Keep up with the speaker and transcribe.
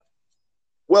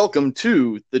Welcome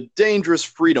to the Dangerous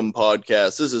Freedom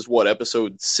Podcast. This is what,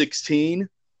 episode 16?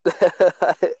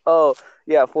 Oh,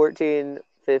 yeah, 14,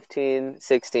 15,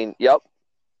 16. Yep.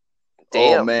 Oh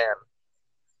Damn. man,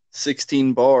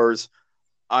 16 bars.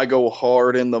 I go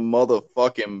hard in the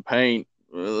motherfucking paint.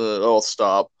 I'll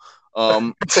stop.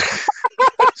 Um,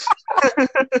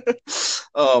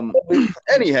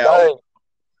 anyhow,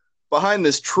 behind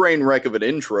this train wreck of an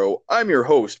intro, I'm your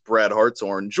host, Brad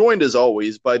Hartshorn, joined as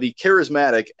always by the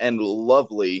charismatic and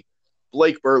lovely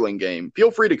Blake Burlingame.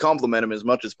 Feel free to compliment him as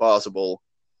much as possible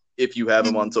if you have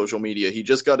him on social media. He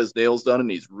just got his nails done and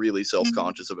he's really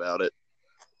self-conscious about it.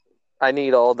 I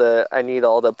need all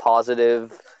the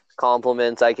positive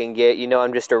compliments I can get. You know,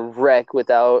 I'm just a wreck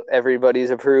without everybody's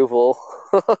approval.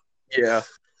 Yeah.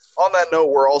 On that note,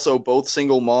 we're also both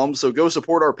single moms, so go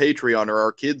support our Patreon or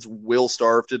our kids will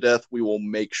starve to death. We will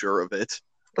make sure of it.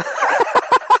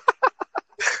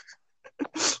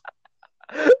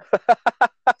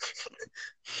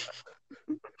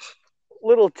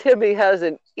 Little Timmy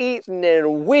hasn't eaten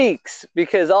in weeks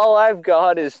because all I've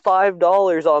got is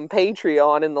 $5 on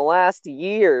Patreon in the last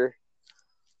year.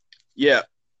 Yeah.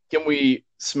 Can we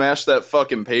smash that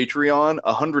fucking Patreon?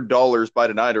 $100 by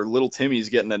tonight, or little Timmy's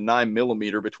getting a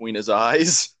 9mm between his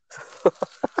eyes.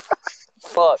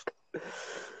 Fuck.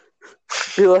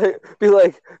 Be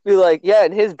like, yeah,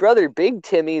 and his brother Big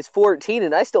Timmy's 14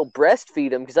 and I still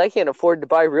breastfeed him because I can't afford to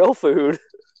buy real food.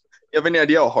 You have any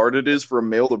idea how hard it is for a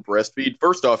male to breastfeed?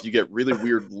 First off, you get really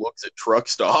weird looks at truck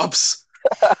stops.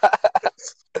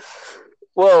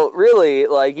 Well, really,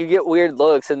 like, you get weird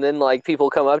looks, and then, like, people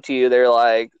come up to you, they're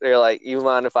like, you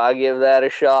mind if I give that a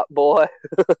shot, boy?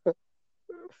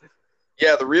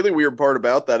 Yeah, the really weird part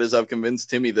about that is I've convinced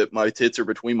Timmy that my tits are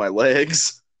between my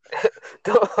legs.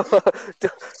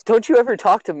 Don't you ever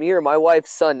talk to me or my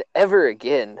wife's son ever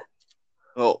again.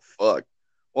 Oh, fuck.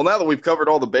 Well, now that we've covered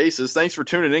all the bases, thanks for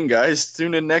tuning in, guys.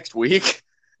 Tune in next week.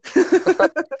 All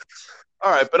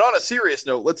right, but on a serious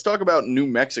note, let's talk about New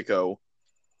Mexico.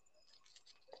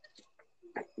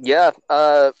 Yeah,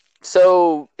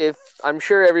 so if I'm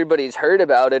sure everybody's heard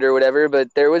about it or whatever,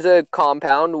 but there was a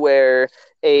compound where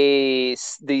the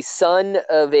son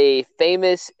of a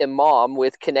famous imam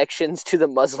with connections to the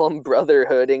Muslim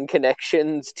Brotherhood and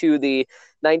connections to the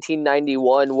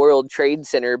 1991 World Trade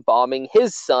Center bombing,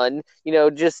 his son,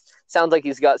 just sounds like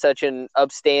he's got such an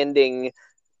upstanding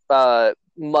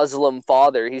Muslim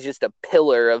father. He's just a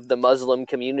pillar of the Muslim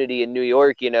community in New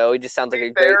York, he just sounds like a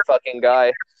great fucking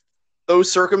guy.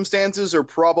 Those circumstances are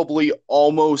probably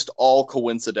almost all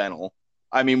coincidental.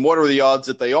 I mean, what are the odds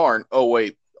that they aren't? Oh,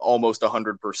 wait, almost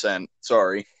 100%.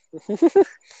 Sorry.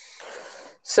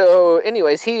 So,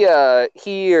 anyways, he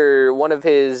or one of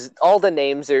his, all the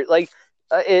names are like,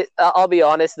 I'll be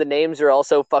honest, the names are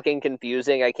also fucking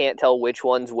confusing. I can't tell which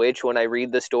one's which when I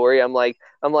read the story. I'm like,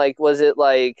 was it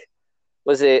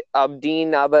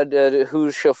Abdin Abad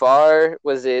Shafar?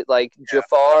 Was it like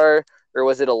Jafar, or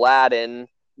was it Aladdin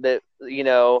that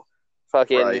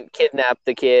fucking Right. kidnapped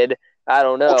the kid? I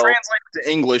don't know. We'll translate it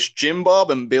to English: Jim Bob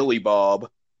and Billy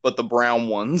Bob, but the brown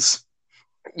ones.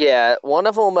 Yeah, one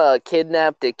of them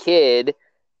kidnapped a kid,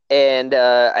 and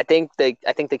I think the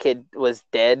kid was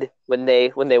dead when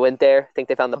they went there. I think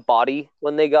they found the body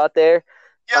when they got there.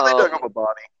 Yeah, they dug up a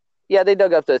body. Yeah, they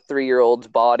dug up the 3-year-old's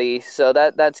body, so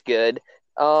that's good.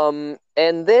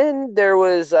 And then there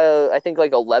was I think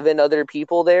like 11 other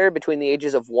people there between the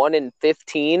ages of 1 and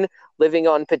 15 living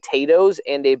on potatoes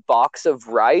and a box of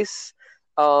rice.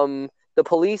 The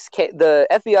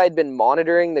FBI had been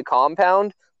monitoring the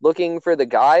compound looking for the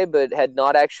guy, but had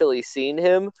not actually seen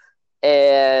him.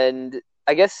 And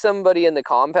I guess somebody in the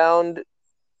compound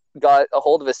got a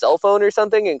hold of a cell phone or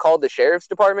something and called the sheriff's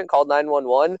department, called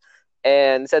 911,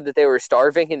 and said that they were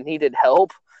starving and needed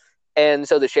help. And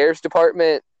so the sheriff's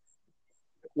department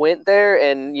went there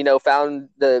and, found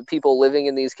the people living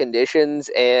in these conditions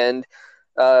and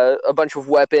a bunch of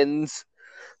weapons.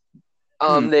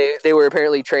 They were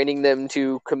apparently training them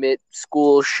to commit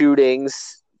school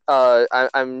shootings.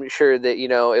 I'm sure that,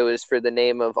 it was for the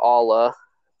name of Allah.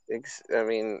 I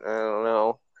mean, I don't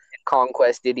know,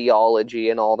 conquest ideology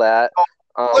and all that.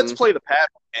 Let's play the pattern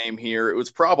game here. It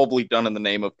was probably done in the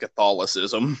name of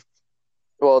Catholicism.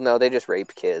 Well, no, they just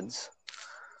rape kids.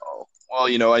 Oh,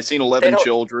 well, I've seen 11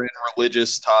 children,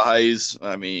 religious ties.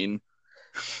 I mean,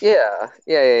 yeah.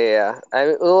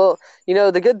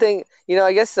 The good thing,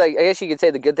 I guess you could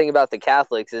say the good thing about the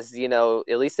Catholics is,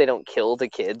 at least they don't kill the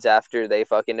kids after they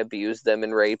fucking abuse them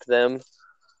and rape them.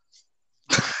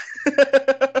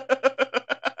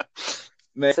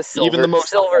 Man, even the most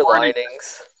silver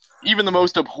linings. Even the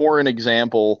most abhorrent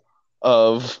example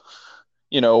of,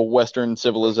 Western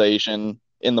civilization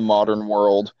in the modern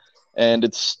world, and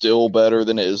it's still better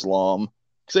than Islam.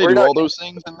 Because they We're do not, all those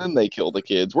things, and then they kill the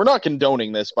kids. We're not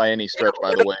condoning this by any stretch,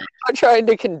 by the we're way. not trying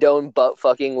to condone butt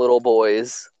fucking little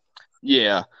boys.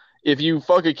 Yeah. If you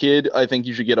fuck a kid, I think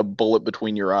you should get a bullet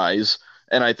between your eyes.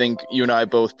 And I think you and I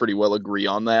both pretty well agree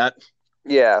on that.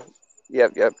 Yeah.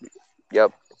 Yep.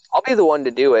 I'll be the one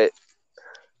to do it.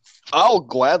 I'll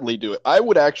gladly do it. I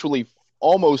would actually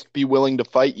almost be willing to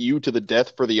fight you to the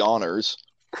death for the honors.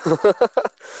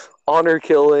 Honor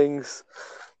killings.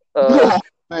 Oh,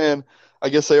 man, I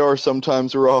guess they are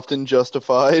sometimes or often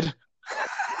justified.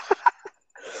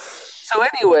 So,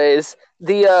 anyways,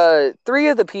 the three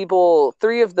of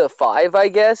the five, I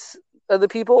guess, of the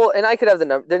people, and I could have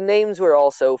the names were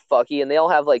all so fucky, and they all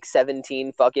have like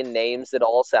 17 fucking names that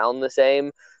all sound the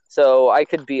same. So I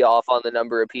could be off on the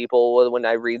number of people when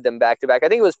I read them back to back. I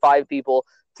think it was five people.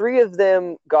 Three of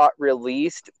them got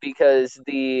released because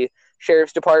the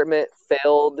sheriff's department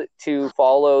failed to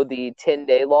follow the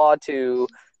 10-day law to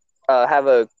have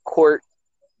a court,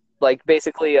 like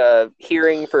basically a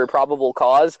hearing for probable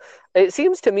cause. It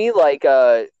seems to me like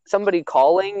somebody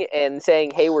calling and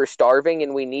saying, "Hey, we're starving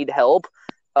and we need help,"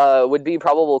 would be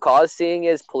probable cause, seeing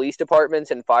as police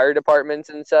departments and fire departments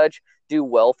and such do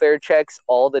welfare checks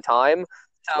all the time.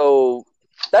 So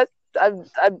that I'm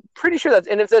pretty sure that's,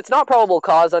 and if that's not probable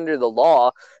cause under the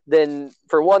law, then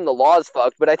for one, the law's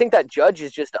fucked. But I think that judge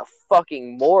is just a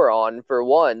fucking moron for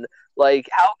one. Like,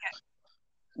 how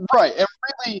can... Right, and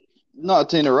really, not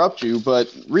to interrupt you,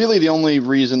 but really the only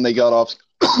reason they got off,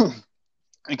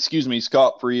 excuse me,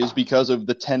 scot-free is because of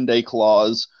the 10-day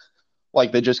clause.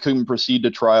 Like, they just couldn't proceed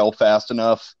to trial fast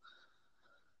enough,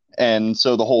 and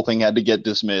so the whole thing had to get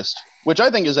dismissed, which I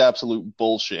think is absolute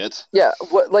bullshit. Yeah,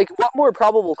 what more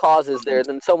probable cause is there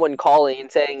than someone calling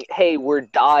and saying, "Hey, we're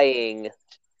dying"?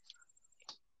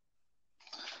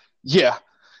 Yeah.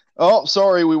 Oh,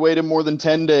 sorry, we waited more than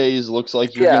 10 days. Looks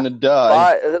like you're gonna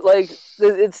die. Like,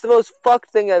 it's the most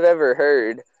fucked thing I've ever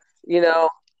heard, you know?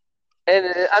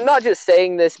 And I'm not just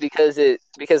saying this because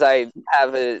I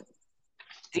have a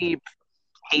deep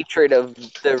hatred of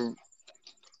the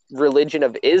religion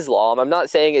of Islam. I'm not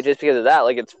saying it just because of that.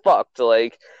 Like, it's fucked.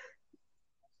 Like,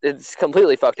 it's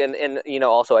completely fucked. And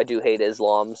also I do hate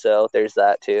Islam, so there's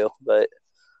that too. But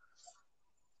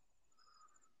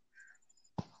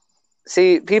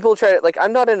see, people try to, like,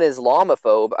 I'm not an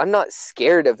Islamophobe. I'm not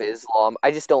scared of Islam.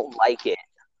 I just don't like it.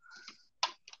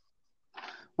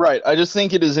 Right, I just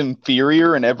think it is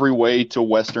inferior in every way to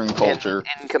Western culture.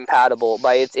 Incompatible.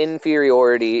 By its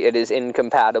inferiority, it is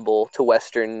incompatible to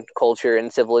Western culture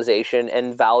and civilization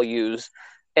and values.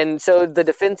 And so the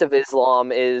defense of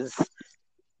Islam is...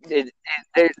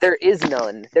 there is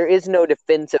none. There is no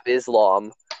defense of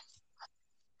Islam.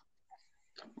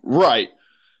 Right.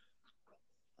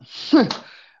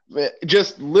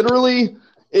 Just literally,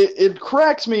 it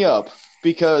cracks me up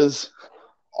because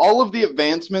all of the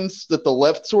advancements that the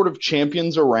left sort of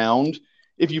champions around,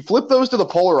 if you flip those to the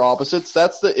polar opposites,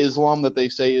 that's the Islam that they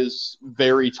say is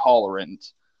very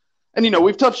tolerant. And,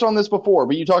 we've touched on this before,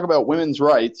 but you talk about women's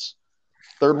rights,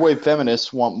 third wave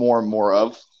feminists want more and more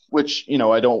of, which,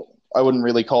 I wouldn't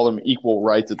really call them equal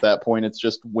rights at that point. It's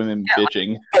just women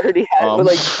bitching.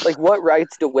 Like, what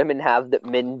rights do women have that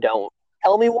men don't?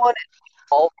 Tell me one.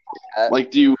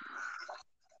 Do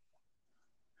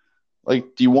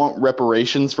you want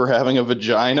reparations for having a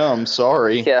vagina? I'm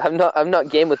sorry. Yeah, I'm not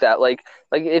game with that. Like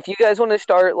if you guys want to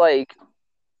start like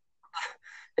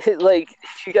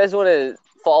if you guys want to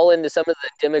fall into some of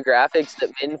the demographics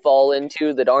that men fall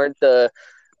into that aren't the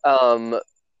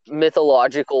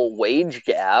mythological wage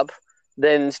gap,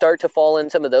 then start to fall in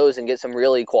some of those and get some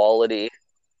real equality.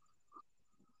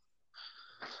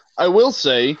 I will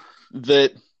say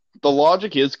that the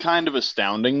logic is kind of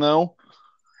astounding, though,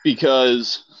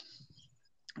 because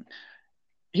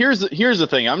here's the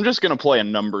thing. I'm just going to play a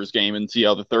numbers game and see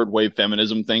how the third wave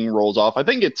feminism thing rolls off. I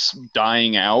think it's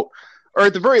dying out, or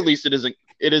at the very least, it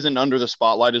isn't under the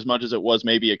spotlight as much as it was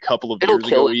maybe a couple of years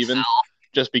ago, even,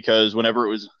 just because whenever it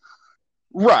was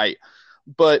right.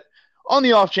 But on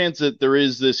the off chance that there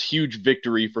is this huge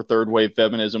victory for third wave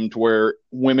feminism to where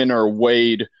women are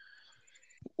weighed,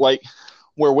 like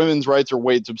where women's rights are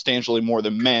weighed substantially more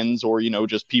than men's, or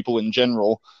just people in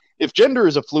general. If gender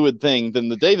is a fluid thing, then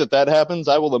the day that happens,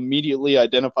 I will immediately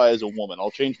identify as a woman. I'll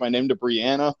change my name to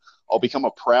Brianna. I'll become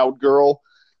a proud girl.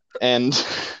 And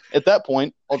at that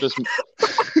point, I'll just...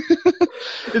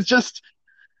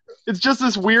 It's just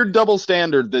this weird double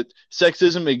standard that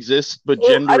sexism exists, but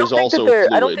gender is also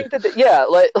fluid. I don't think that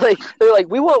they're like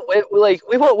we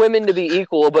want women to be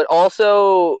equal, but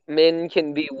also men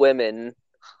can be women.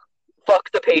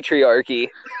 Fuck the patriarchy.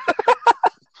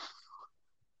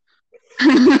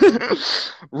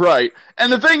 Right.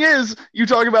 And the thing is, you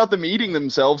talk about them eating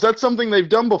themselves. That's something they've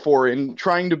done before in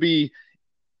trying to be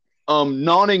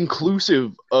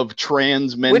non-inclusive of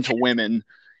trans men Which to women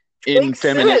in makes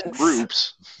feminist sense.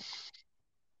 groups.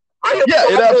 I Yeah,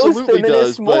 it applaud those absolutely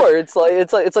feminists does. But more.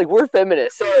 It's like we're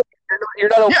feminists. So you're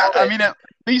not a yeah, I woman. mean, at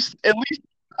least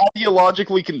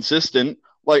ideologically consistent.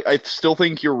 Like, I still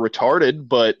think you're retarded,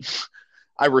 but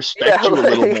I Yeah, respect you a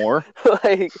little more.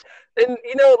 like, and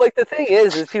like the thing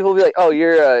is people be like, oh,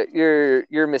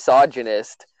 you're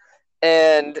misogynist,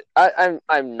 and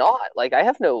I'm not. Like, I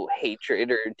have no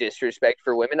hatred or disrespect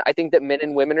for women. I think that men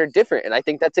and women are different, and I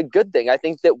think that's a good thing. I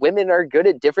think that women are good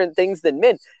at different things than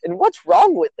men. And what's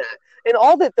wrong with that? And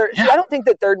all that see, Yeah, I don't think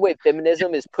that third wave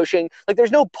feminism is pushing, like,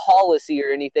 there's no policy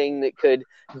or anything that could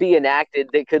be enacted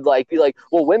that could like be like,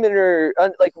 well, women are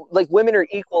like women are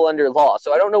equal under law.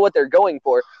 So I don't know what they're going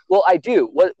for. Well, I do.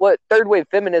 What third wave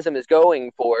feminism is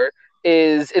going for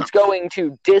is it's going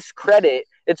to discredit.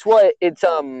 It's what it's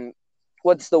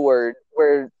what's the word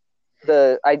where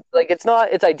it's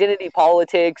not, it's identity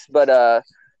politics, but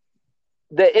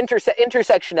the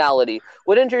intersectionality.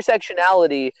 What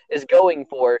intersectionality is going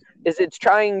for is it's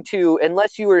trying to,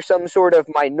 unless you are some sort of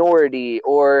minority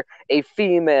or a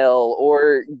female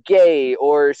or gay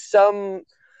or some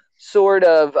sort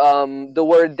of the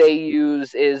word they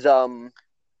use is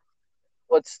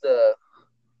what's the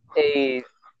a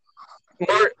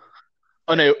more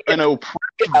an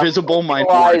oppressed, visible marginalized,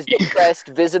 minority. oppressed,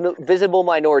 visible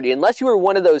minority. Unless you are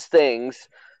one of those things,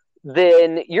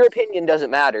 then your opinion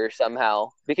doesn't matter somehow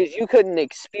because you couldn't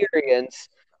experience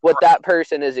what that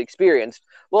person has experienced.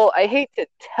 Well, I hate to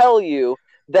tell you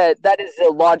that that is a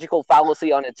logical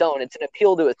fallacy on its own. It's an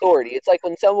appeal to authority. It's like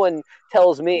when someone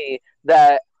tells me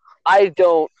that I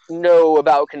don't know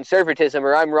about conservatism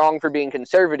or I'm wrong for being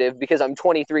conservative because I'm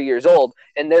 23 years old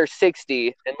and they're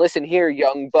 60 and listen here,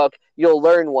 young buck, you'll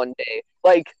learn one day.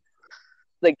 Like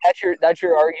that's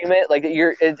your argument. Like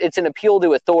it's an appeal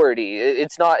to authority.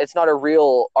 It's not a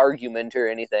real argument or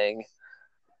anything.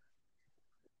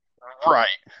 Right.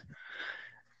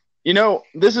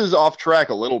 This is off track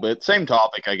a little bit. Same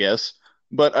topic, I guess.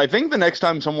 But I think the next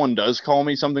time someone does call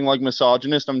me something like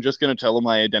misogynist, I'm just going to tell them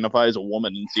I identify as a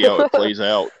woman and see how it plays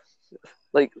out.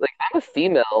 Like I'm a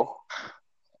female.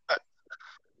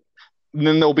 And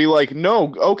then they'll be like,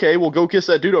 no, okay, well, go kiss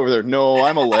that dude over there. No,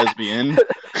 I'm a lesbian.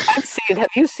 Have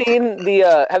you seen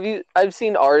I've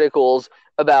seen articles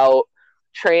about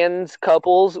trans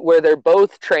couples where they're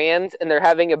both trans and they're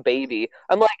having a baby.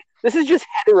 I'm like, this is just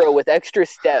hetero with extra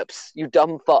steps, you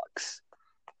dumb fucks.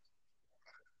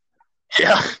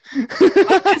 Yeah.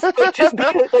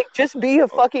 Just be a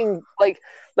fucking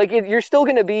you're still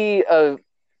gonna be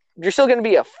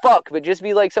a fuck, but just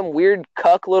be like some weird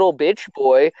cuck little bitch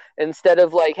boy instead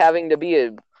of like having to be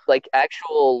a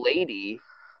actual lady.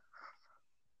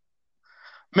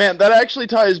 Man, that actually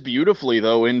ties beautifully,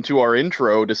 though, into our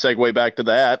intro to segue back to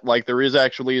that. Like, there is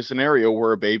actually a scenario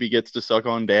where a baby gets to suck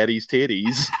on daddy's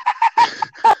titties.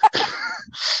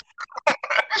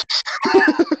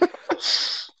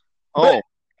 Oh,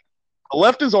 the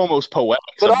left is almost poetic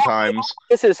sometimes.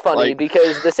 This is funny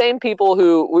because the same people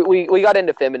who we got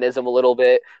into feminism a little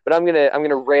bit, but I'm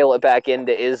gonna rail it back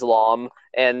into Islam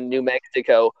and New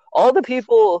Mexico. All the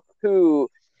people who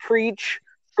preach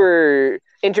for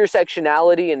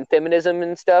intersectionality and feminism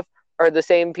and stuff are the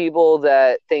same people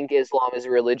that think Islam is a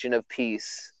religion of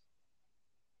peace.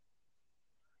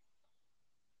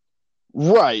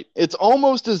 Right. It's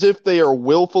almost as if they are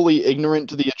willfully ignorant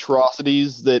to the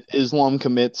atrocities that Islam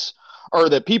commits, or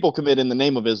that people commit in the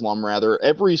name of Islam, rather,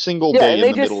 every single day in the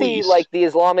Middle East. Yeah, and they just see like the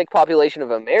Islamic population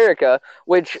of America,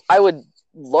 which I would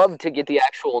love to get the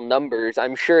actual numbers.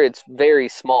 I'm sure it's very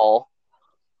small.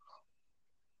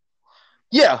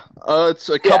 Yeah, it's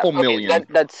a couple million.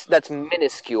 That's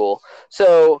minuscule.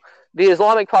 So the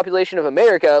Islamic population of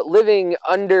America living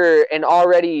under an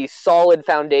already solid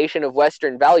foundation of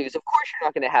Western values, of course you're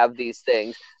not going to have these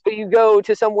things. But you go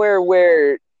to somewhere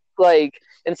where, like,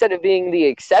 instead of being the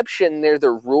exception, they're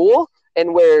the rule,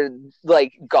 and where,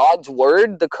 like, God's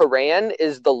word, the Quran,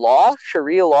 is the law,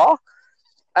 Sharia law.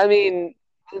 I mean,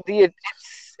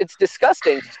 it's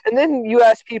disgusting. And then you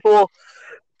ask people,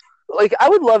 like, I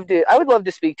would love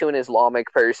to speak to an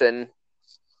Islamic person.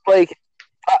 Like,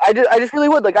 I just really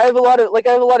would. Like, I have a lot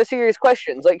of serious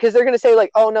questions. Like, because they're gonna say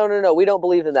like, oh no, we don't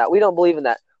believe in that. We don't believe in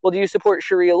that. Well, do you support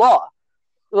Sharia law?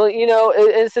 Well,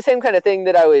 it's the same kind of thing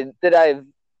that I've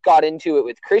got into it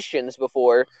with Christians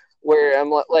before, where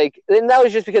I'm like, and that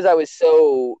was just because I was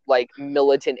so like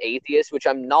militant atheist, which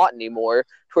I'm not anymore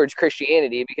towards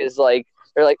Christianity, because like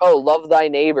they're like, oh, love thy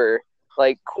neighbor.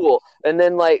 Like, cool. And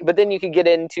then, like, but then you could get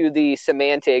into the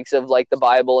semantics of, like, the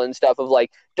Bible and stuff of,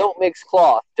 like, don't mix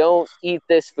cloth, don't eat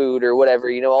this food or whatever,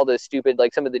 all the stupid,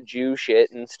 like, some of the Jew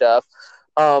shit and stuff.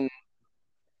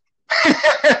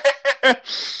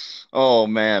 Oh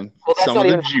man, Well, that's some not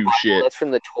of the even from the Jew Bible, shit. that's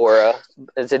from the Torah.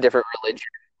 It's a different religion.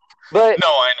 But No,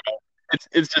 I know.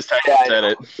 It's just how yeah, you I said know.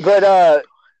 it.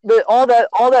 But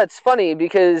all that's funny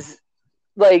because,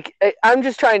 like, I'm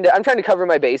trying to cover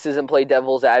my bases and play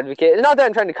devil's advocate. Not that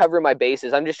I'm trying to cover my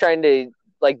bases. I'm just trying to,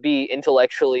 like, be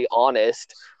intellectually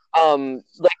honest.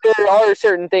 Like, there are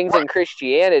certain things in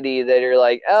Christianity that are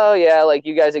like, oh yeah, like,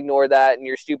 you guys ignore that and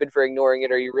you're stupid for ignoring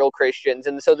it, or you're real Christians.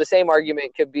 And so the same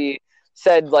argument could be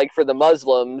said, like, for the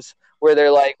Muslims, where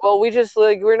they're like, well, we just,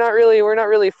 like, we're not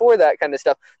really for that kind of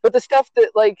stuff. But the stuff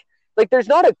that, like, there's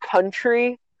not a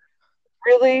country,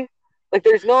 really. Like,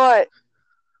 there's no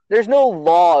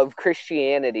law of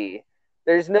Christianity.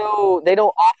 They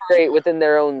don't operate within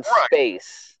their own Right.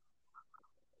 space.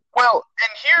 Well,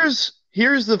 and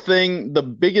here's the thing, the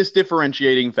biggest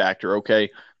differentiating factor,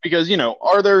 okay? Because,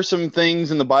 are there some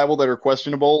things in the Bible that are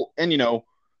questionable? And,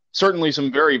 certainly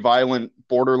some very violent,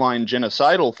 borderline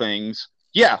genocidal things.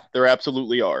 Yeah, there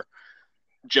absolutely are.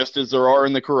 Just as there are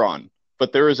in the Quran.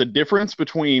 But there is a difference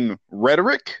between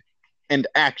rhetoric and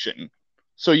action.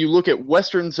 So you look at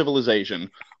Western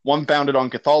civilization, one founded on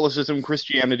Catholicism,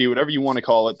 Christianity, whatever you want to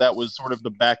call it, that was sort of the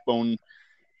backbone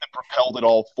that propelled it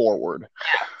all forward,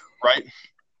 right?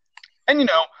 And,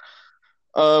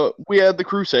 we had the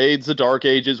Crusades, the Dark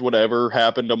Ages, whatever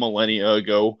happened a millennia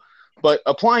ago. But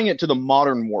applying it to the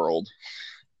modern world,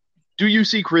 do you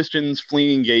see Christians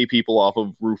fleeing gay people off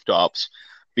of rooftops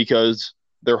because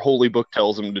their holy book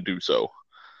tells them to do so?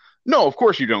 No, of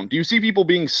course you don't. Do you see people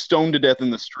being stoned to death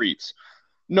in the streets?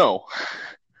 No.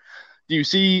 Do you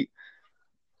see,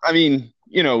 I mean,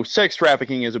 sex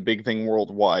trafficking is a big thing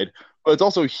worldwide, but it's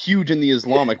also huge in the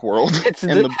Islamic world.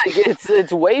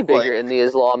 It's way bigger in the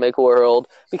Islamic world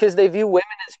because they view women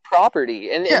as property.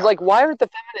 And like, why aren't the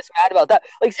feminists mad about that?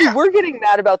 Like, see, we're getting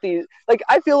mad about these. Like,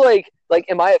 I feel like,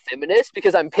 am I a feminist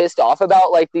because I'm pissed off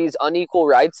about, like, these unequal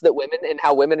rights that women and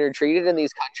how women are treated in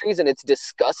these countries, and it's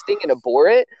disgusting and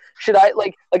abhorrent? Should I,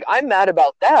 like, I'm mad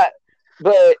about that,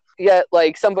 but yet,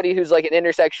 like, somebody who's, like, an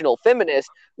intersectional feminist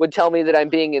would tell me that I'm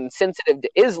being insensitive to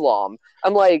Islam.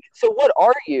 I'm like, so what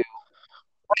are you?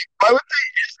 I would say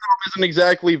Islam isn't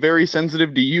exactly very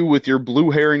sensitive to you with your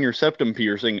blue hair and your septum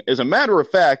piercing. As a matter of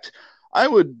fact, I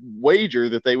would wager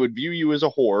that they would view you as a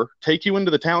whore, take you into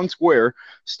the town square,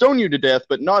 stone you to death,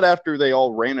 but not after they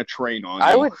all ran a train on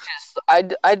you.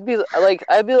 I'd be like,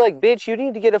 bitch, you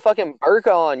need to get a fucking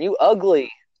burqa on, you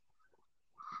ugly.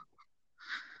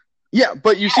 Yeah,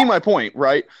 but you see my point,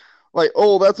 right? Like,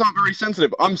 oh, that's not very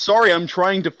sensitive. I'm sorry, I'm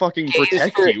trying to fucking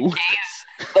protect you.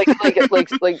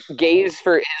 Like gays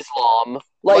for Islam.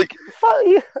 Like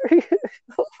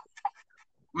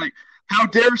how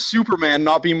dare Superman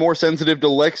not be more sensitive to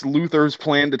Lex Luthor's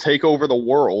plan to take over the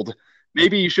world?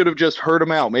 Maybe you should have just heard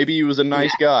him out. Maybe he was a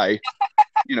nice guy.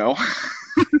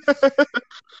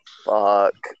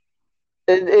 Fuck.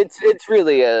 It's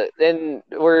really and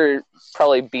we're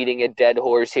probably beating a dead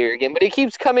horse here again, but it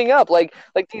keeps coming up. Like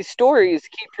these stories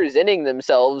keep presenting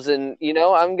themselves, and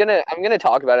I'm gonna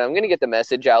talk about it. I'm gonna get the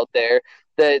message out there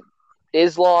that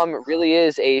Islam really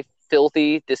is a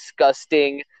filthy,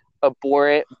 disgusting,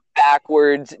 abhorrent,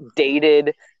 backwards,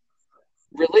 dated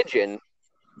religion.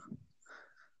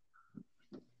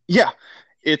 Yeah,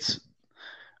 it's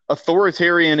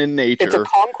authoritarian in nature. It's a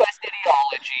conquest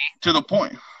ideology. To the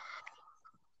point.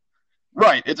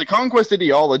 Right, it's a conquest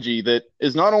ideology that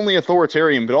is not only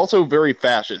authoritarian, but also very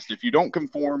fascist. If you don't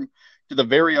conform to the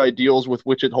very ideals with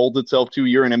which it holds itself to,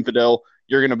 you're an infidel,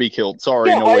 you're going to be killed. Sorry,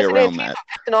 no way around that.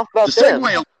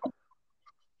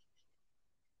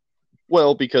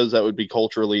 Well, because that would be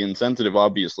culturally insensitive,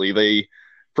 obviously. They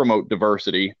promote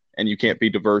diversity, and you can't be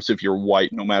diverse if you're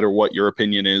white, no matter what your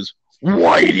opinion is.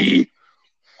 Whitey!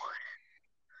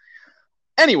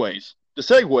 Anyways, to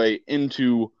segue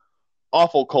into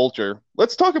awful culture,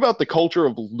 let's talk about the culture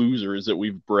of losers that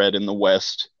we've bred in the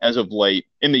West as of late,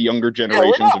 in the younger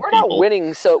generations of people.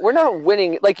 We're not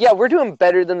winning. Like, yeah, we're doing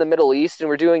better than the Middle East, and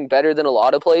we're doing better than a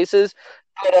lot of places.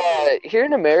 But here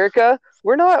in America,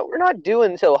 we're not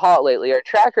doing so hot lately. Our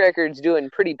track record's doing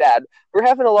pretty bad. We're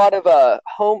having a lot of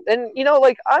home, and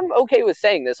like, I'm okay with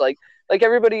saying this. Like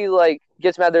everybody like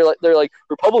gets mad. They're like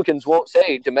Republicans won't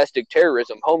say domestic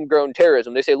terrorism, homegrown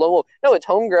terrorism. They say no, it's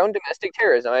homegrown domestic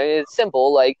terrorism. I mean, it's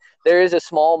simple. Like, there is a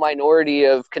small minority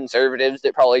of conservatives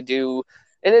that probably do,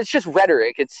 and it's just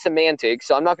rhetoric. It's semantics.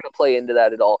 So I'm not going to play into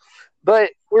that at all.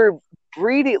 But we're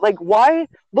breeding. Like, why?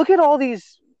 Look at all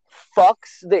these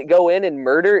fucks that go in and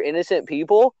murder innocent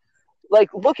people, like,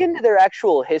 look into their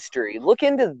actual history. Look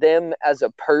into them as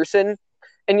a person,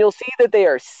 and you'll see that they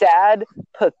are sad,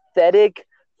 pathetic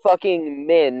fucking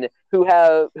men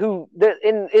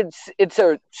and it's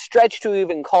a stretch to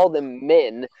even call them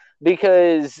men,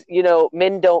 because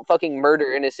men don't fucking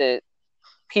murder innocent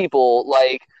people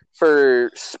like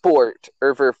for sport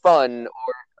or for fun,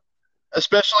 or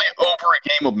especially over a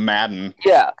game of Madden.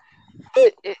 yeah.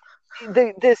 But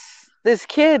this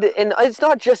kid, and it's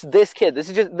not just this kid. This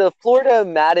is just the Florida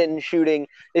Madden shooting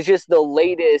is just the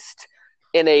latest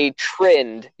in a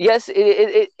trend. Yes,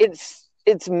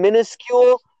 it's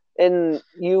minuscule, and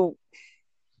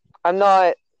I'm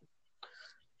not.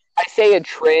 I say a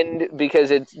trend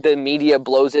because it's the media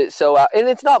blows it so out, and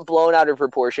it's not blown out of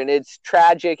proportion. It's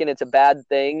tragic and it's a bad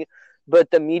thing,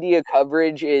 but the media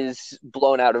coverage is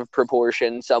blown out of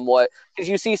proportion somewhat, because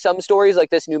you see some stories like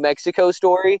this New Mexico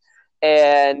story,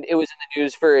 and it was in the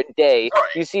news for a day. Right.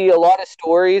 You see a lot of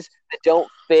stories that don't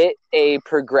fit a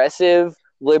progressive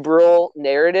liberal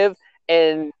narrative,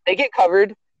 and they get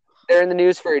covered. They're in the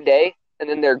news for a day, and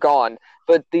then they're gone.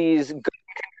 But these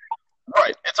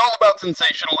Right. It's all about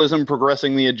sensationalism,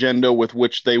 progressing the agenda with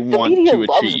which they want to achieve. The media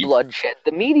loves bloodshed.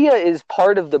 The media is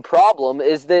part of the problem,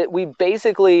 is that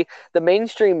the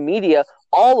mainstream media,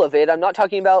 all of it, I'm not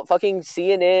talking about fucking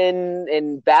CNN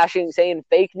and bashing, saying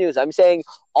fake news. I'm saying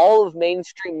all of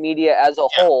mainstream media as a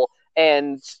whole,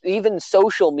 and even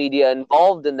social media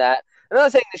involved in that. I'm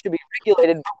not saying this should be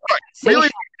regulated. Really,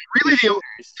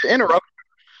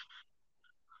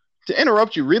 to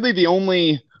interrupt you, really the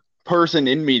only person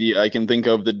in media I can think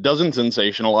of that doesn't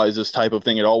sensationalize this type of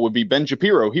thing at all would be Ben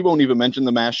Shapiro. He won't even mention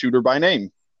the mass shooter by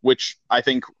name, which I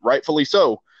think rightfully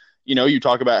so. You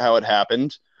talk about how it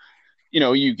happened.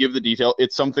 You give the detail.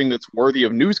 It's something that's worthy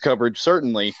of news coverage,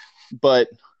 certainly, but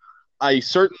I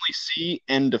certainly see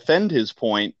and defend his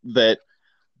point that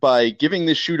by giving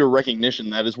this shooter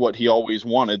recognition, that is what he always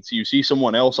wanted. So you see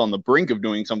someone else on the brink of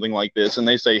doing something like this, and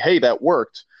they say, hey, that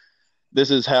worked. This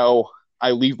is how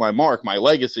I leave my mark, my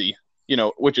legacy,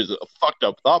 which is a fucked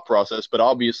up thought process, but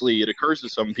obviously it occurs to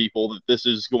some people that this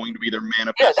is going to be their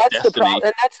manifest destiny.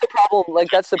 And that's the problem. Like,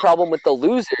 that's the problem with the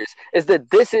losers, is that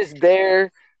this is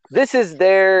their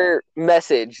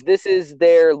message. This is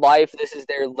their life. This is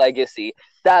their legacy.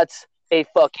 That's a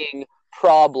fucking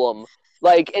problem.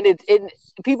 Like, and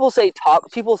people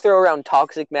throw around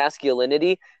toxic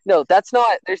masculinity. No, that's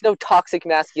not. There's no toxic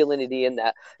masculinity in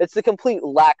that. It's the complete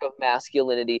lack of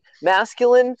masculinity.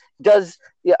 Masculine does.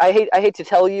 Yeah, I hate to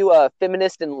tell you,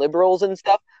 feminists and liberals and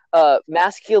stuff.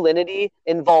 Masculinity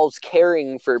involves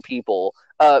caring for people.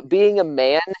 Being a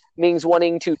man means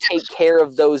wanting to take care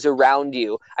of those around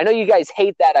you. I know you guys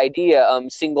hate that idea,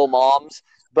 single moms,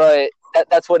 but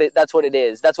that's what it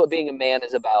is. That's what being a man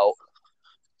is about.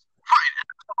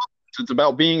 It's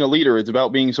about being a leader. It's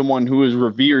about being someone who is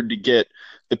revered to get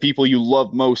the people you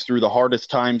love most through the hardest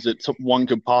times that one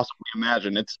could possibly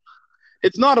imagine. It's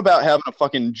not about having a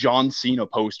fucking John Cena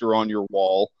poster on your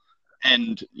wall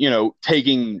and,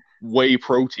 taking whey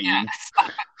protein. Yes.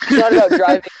 It's not about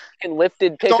driving a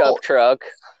lifted pickup truck.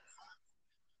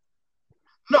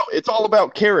 No, it's all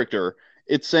about character.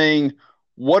 It's saying,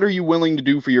 what are you willing to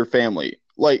do for your family?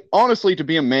 Like, honestly, to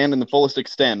be a man in the fullest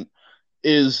extent,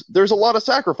 there's a lot of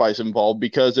sacrifice involved,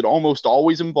 because it almost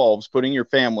always involves putting your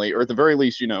family, or at the very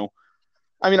least,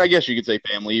 I guess you could say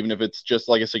family, even if it's just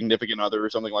like a significant other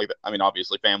or something like that.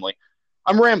 Obviously family.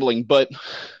 I'm rambling, but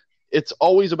it's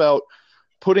always about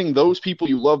putting those people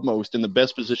you love most in the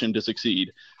best position to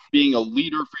succeed, being a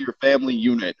leader for your family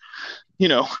unit.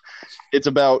 It's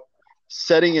about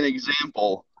setting an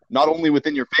example, not only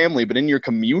within your family, but in your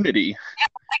community.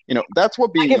 That's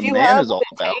what being a man is all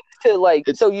about.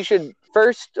 So you should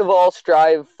first of all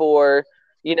strive for,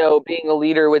 being a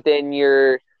leader within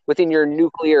your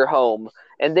nuclear home,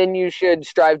 and then you should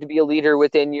strive to be a leader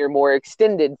within your more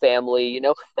extended family.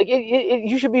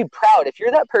 You should be proud if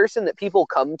you're that person that people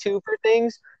come to for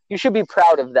things. You should be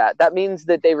proud of that. That means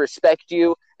that they respect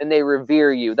you and they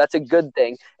revere you. That's a good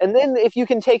thing. And then if you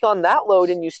can take on that load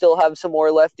and you still have some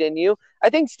more left in you, I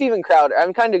think Steven Crowder,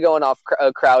 I'm kind of going off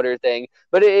a Crowder thing,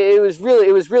 but it was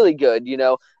really good.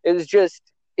 It was just,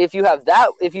 if you have that,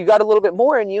 if you got a little bit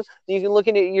more in you, then you can look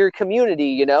into your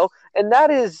community, and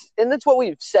that's what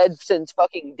we've said since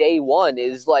fucking day one,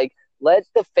 is like, let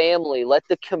the family, let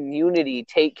the community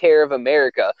take care of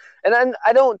America. And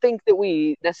I don't think that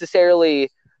we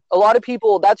necessarily, a lot of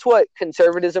people, that's what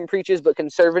conservatism preaches, but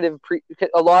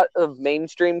a lot of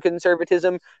mainstream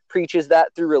conservatism preaches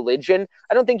that through religion.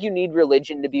 I don't think you need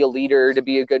religion to be a leader, to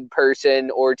be a good person,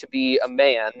 or to be a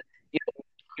man. You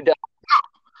don't.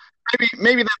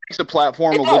 maybe that makes the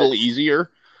platform It a little does.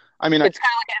 easier. I mean, I It's kind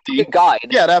of like it's a see. good guide.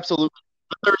 Yeah, absolutely.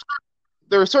 But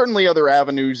there are certainly other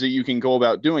avenues that you can go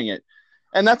about doing it.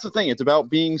 And that's the thing. It's about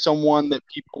being someone that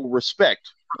people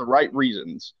respect for the right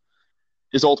reasons.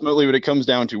 Is ultimately what it comes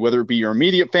down to, whether it be your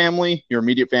immediate family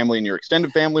and your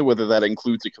extended family, whether that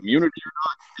includes a community or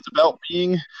not. It's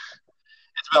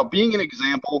about being an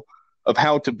example of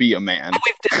how to be a man.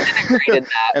 We've disintegrated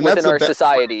that And that's within the our best.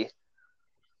 society. And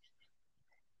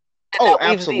Oh, that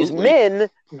leaves these absolutely. men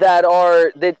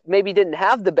that maybe didn't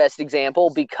have the best example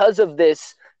because of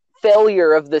this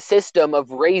failure of the system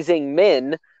of raising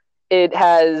men. It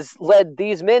has led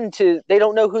these men to, they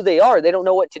don't know who they are, they don't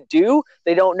know what to do,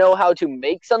 they don't know how to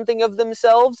make something of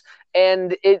themselves,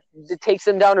 and it takes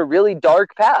them down a really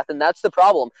dark path. And that's the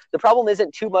problem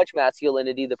isn't too much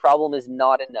masculinity, the problem is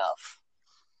not enough.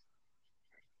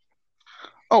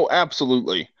 Oh,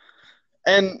 absolutely.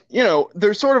 And,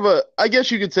 there's sort of I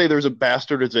guess you could say there's a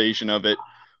bastardization of it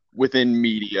within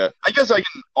media. I guess I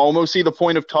can almost see the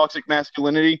point of toxic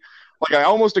masculinity. Like, I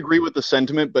almost agree with the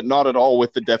sentiment, but not at all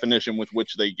with the definition with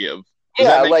which they give. Does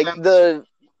that Yeah, make like sense? the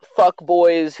fuck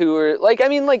boys who are like, I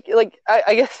mean, I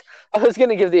guess I was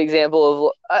gonna give the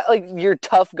example of like your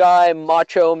tough guy,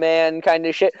 macho man kind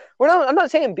of shit. I'm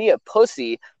not saying be a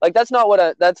pussy. Like that's not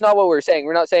what we're saying.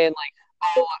 We're not saying like,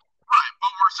 oh,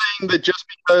 Saying that just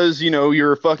because,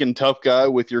 you're a fucking tough guy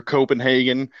with your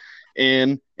Copenhagen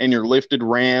and your lifted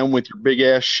ram with your big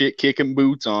ass shit kicking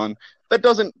boots on,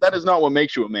 that is not what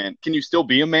makes you a man. Can you still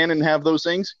be a man and have those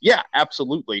things? Yeah,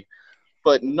 absolutely.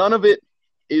 But none of it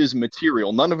is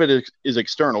material. None of it is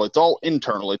external. It's all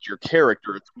internal. It's your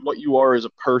character. It's what you are as a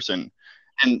person.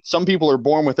 And some people are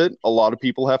born with it. A lot of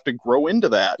people have to grow into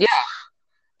that. yeah,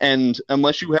 And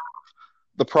unless you have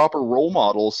the proper role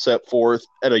models set forth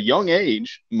at a young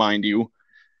age, mind you,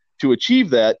 to achieve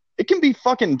that, it can be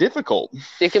fucking difficult.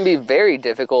 it can be very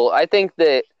difficult. I think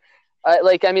that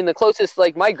I mean, the closest,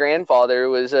 like, my grandfather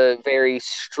was a very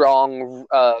strong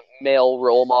male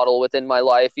role model within my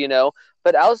life, you know.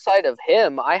 But outside of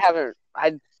him, I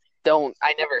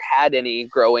never had any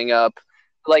growing up.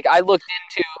 Like, I looked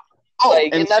into, Oh, like,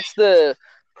 and and see, that's the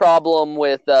problem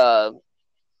with,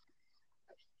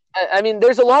 I mean,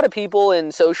 there's a lot of people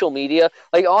in social media.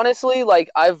 Like, honestly, like,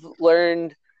 I've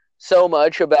learned so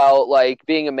much about like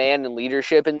being a man and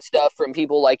leadership and stuff from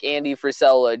people like Andy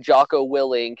Frisella, Jocko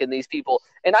Willink, and these people.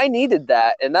 And I needed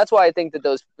that, and that's why I think that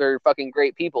those are fucking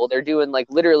great people. They're doing like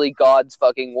literally God's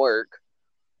fucking work.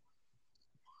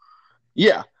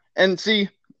 yeah, and see,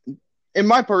 in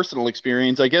my personal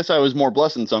experience, I guess I was more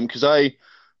blessed than some because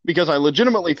I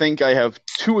legitimately think I have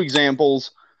two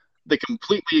examples that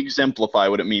completely exemplify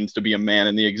what it means to be a man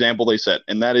in the example they set,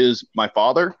 and that is my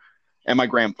father and my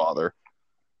grandfather.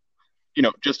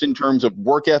 Just in terms of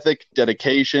work ethic,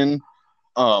 dedication,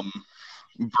 um,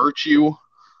 virtue,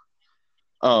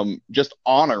 just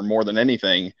honor more than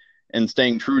anything, and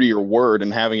staying true to your word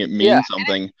and having it Yeah, mean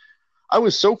something. I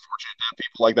was so fortunate to have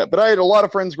people like that. But I had a lot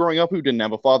of friends growing up who didn't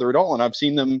have a father at all, and I've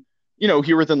seen them,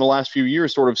 here within the last few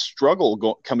years, sort of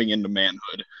struggle coming into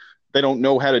manhood. They don't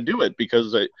know how to do it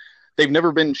because they've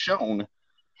never been shown.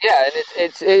 yeah,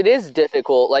 and it is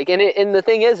difficult. Like, and the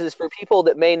thing is for people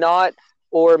that may not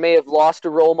or may have lost a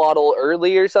role model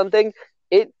early or something,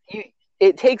 it you,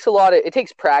 it takes it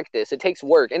takes practice, it takes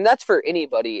work, and that's for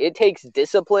anybody. It takes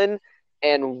discipline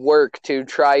and work to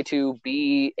try to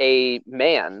be a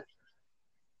man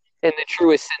in the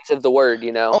truest sense of the word,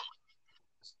 you know. Oh,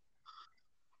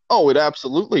 oh, it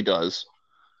absolutely does.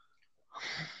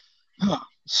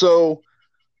 So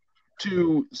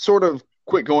to sort of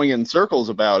quit going in circles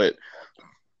about it,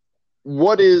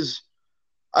 what is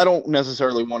I don't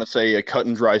necessarily want to say a cut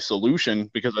and dry solution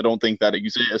because I don't think that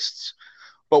exists.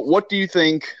 But what do you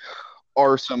think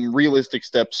are some realistic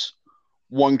steps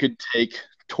one could take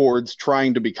towards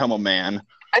trying to become a man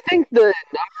I think the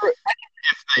number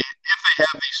if they have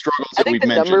these struggles I that think we've the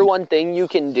number mentioned? one thing you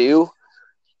can do,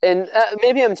 and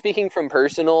maybe I'm speaking from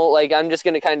personal, like I'm just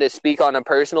going to kind of speak on a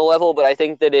personal level, but I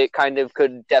think that it kind of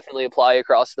could definitely apply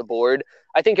across the board.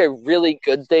 I think a really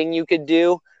good thing you could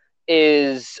do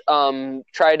is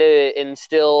try to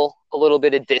instill a little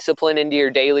bit of discipline into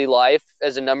your daily life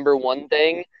as a number one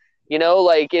thing. You know,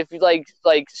 like if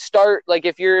like start like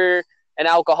if you're an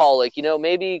alcoholic, you know,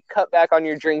 maybe cut back on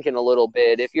your drinking a little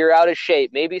bit. If you're out of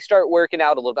shape, maybe start working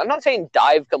out a little bit. I'm not saying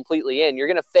dive completely in. You're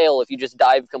going to fail if you just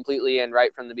dive completely in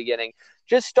right from the beginning.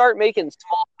 Just start making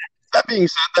small. That being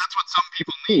said, that's what some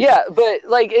people need. Yeah, but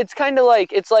like it's kind of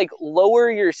like it's like lower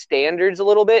your standards a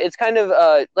little bit. It's kind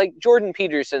of like Jordan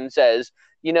Peterson says,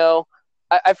 you know,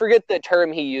 I forget the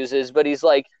term he uses, but he's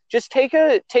like just take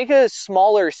a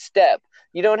smaller step.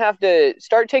 You don't have to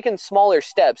start taking smaller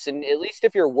steps, and at least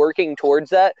if you're working towards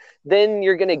that, then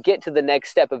you're going to get to the next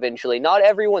step eventually. Not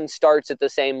everyone starts at the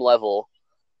same level.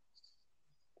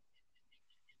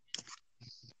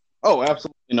 Oh,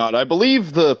 absolutely not. I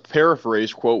believe the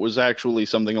paraphrase quote was actually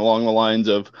something along the lines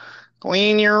of,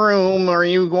 "Clean your room or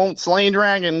you won't slay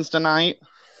dragons tonight."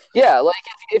 Yeah, like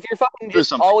if you're fucking Or just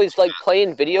something. always like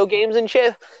playing video games and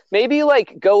shit, maybe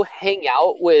like go hang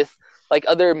out with like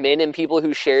other men and people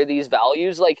who share these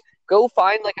values. Like go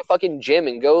find like a fucking gym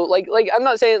and go like I'm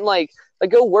not saying like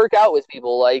go work out with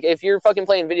people. Like if you're fucking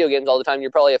playing video games all the time, you're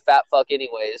probably a fat fuck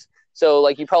anyways. So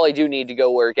like you probably do need to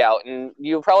go work out and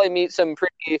you'll probably meet some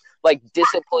pretty like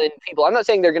disciplined people. I'm not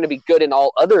saying they're going to be good in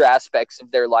all other aspects of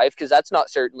their life because that's not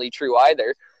certainly true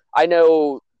either. I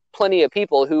know plenty of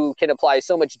people who can apply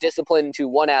so much discipline to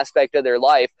one aspect of their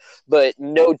life, but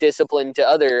no discipline to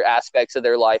other aspects of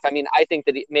their life. I mean, I think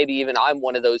that maybe even I'm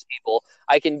one of those people.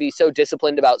 I can be so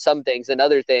disciplined about some things and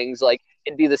other things, like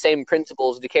it'd be the same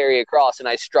principles to carry across, and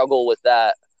I struggle with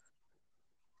that.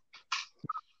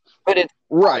 But it's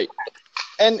Right.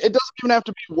 And it doesn't even have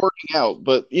to be working out,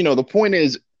 but the point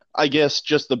is, I guess,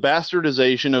 just the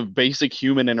bastardization of basic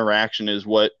human interaction is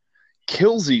what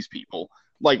kills these people.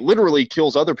 Like literally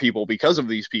kills other people because of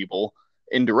these people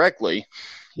indirectly,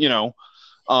 you know.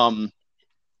 Um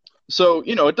so,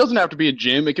 it doesn't have to be a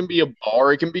gym, it can be a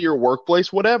bar, it can be your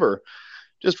workplace, whatever.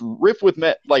 Just riff with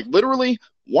men. Like literally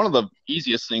one of the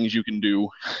easiest things you can do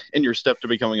in your step to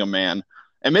becoming a man.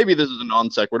 And maybe this is a non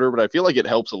sequitur, but I feel like it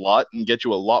helps a lot and gets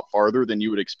you a lot farther than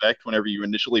you would expect whenever you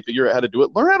initially figure out how to do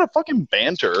it. Learn how to fucking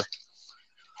banter.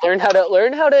 learn how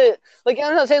to like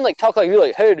I'm not saying like talk like you're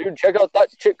like, hey dude, check out that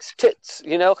chick's tits,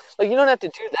 like you don't have to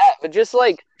do that, but just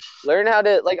like learn how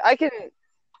to like I can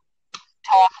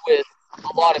talk with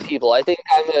a lot of people. I think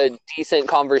I'm a decent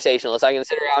conversationalist. I can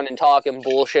sit around and talk and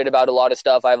bullshit about a lot of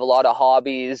stuff. I have a lot of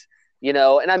hobbies, and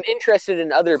I'm interested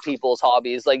in other people's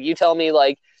hobbies. Like you tell me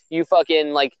like you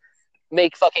fucking like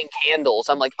make fucking candles.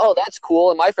 I'm like, oh, that's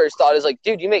cool. And my first thought is like,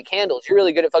 dude, you make candles. You're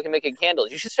really good at fucking making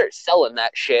candles. You should start selling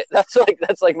that shit. That's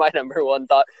like my number one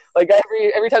thought. Like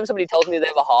every time somebody tells me they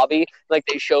have a hobby, like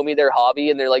they show me their hobby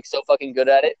and they're like so fucking good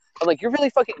at it. I'm like, you're really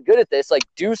fucking good at this. Like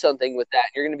do something with that.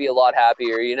 You're gonna be a lot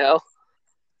happier.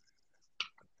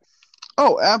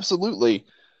 Oh, absolutely.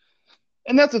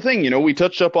 And that's the thing, we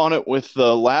touched up on it with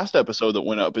the last episode that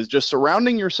went up, is just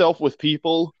surrounding yourself with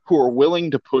people who are willing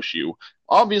to push you.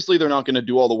 Obviously, they're not going to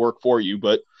do all the work for you,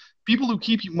 but people who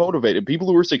keep you motivated, people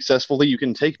who are successful that you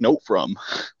can take note from.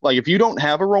 Like, if you don't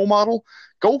have a role model,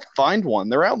 go find one.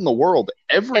 They're out in the world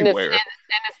And if everywhere. if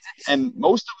And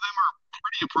most of them are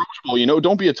pretty approachable.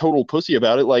 Don't be a total pussy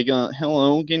about it. Like,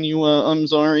 hello, can you, I'm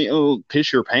sorry,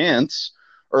 piss your pants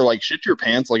or like shit your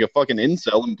pants like a fucking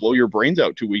incel and blow your brains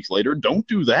out 2 weeks later. Don't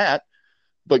do that.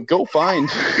 But go find,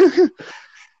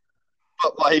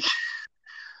 but like,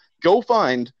 go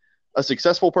find a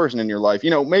successful person in your life.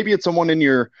 Maybe it's someone in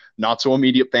your not so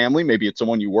immediate family. Maybe it's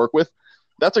someone you work with.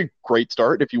 That's a great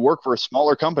start. If you work for a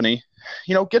smaller company,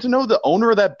 get to know the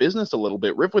owner of that business a little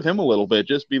bit, riff with him a little bit,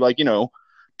 just be like,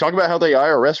 talk about how the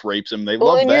IRS rapes him. They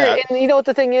Well, love that. and you know what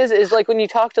the thing is like when you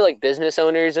talk to like business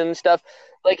owners and stuff,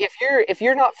 like if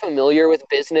you're not familiar with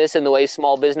business and the way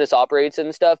small business operates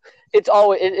and stuff,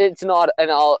 it's not.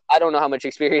 And I don't know how much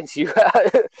experience you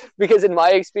have because in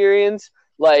my experience,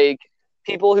 like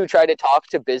people who try to talk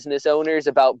to business owners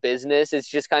about business, it's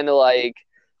just kind of like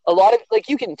a lot of like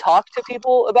you can talk to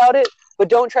people about it, but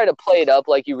don't try to play it up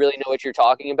like you really know what you're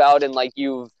talking about and like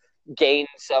you've gained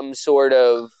some sort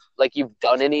of like you've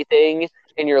done anything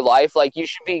in your life. Like you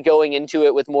should be going into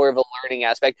it with more of a learning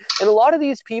aspect. And a lot of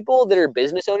these people that are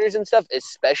business owners and stuff,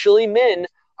 especially men,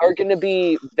 are going to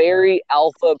be very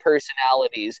alpha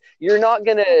personalities. You're not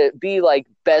going to be like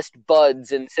best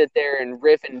buds and sit there and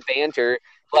riff and banter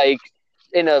like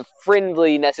in a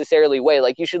friendly necessarily way.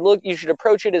 Like you should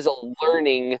approach it as a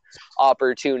learning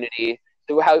opportunity,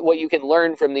 what you can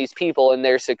learn from these people and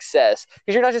their success,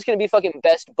 because you're not just going to be fucking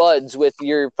best buds with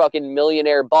your fucking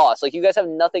millionaire boss. Like you guys have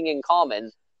nothing in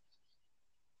common.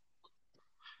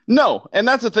 No, and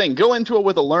that's the thing. Go into it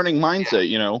with a learning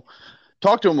mindset.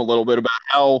 Talk to him a little bit about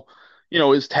how,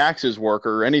 his taxes work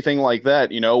or anything like that,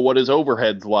 what his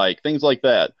overhead's like, things like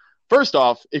that. First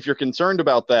off, if you're concerned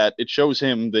about that, it shows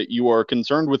him that you are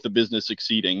concerned with the business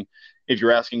succeeding. If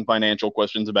you're asking financial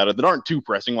questions about it that aren't too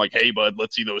pressing, like, hey, bud,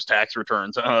 let's see those tax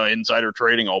returns. Insider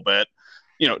trading, I'll bet.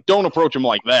 Don't approach him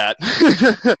like that.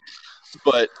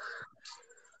 But,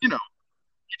 you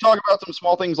talk about some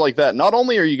small things like that. Not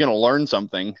only are you going to learn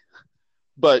something,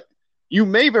 but you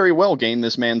may very well gain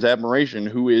this man's admiration,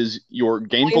 who is your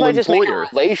gainful you might just employer.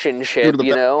 make a relationship.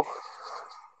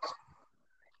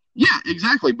 Yeah,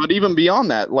 exactly. But even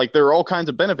beyond that, like there are all kinds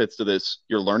of benefits to this.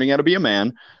 You're learning how to be a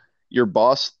man. Your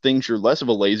boss thinks you're less of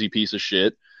a lazy piece of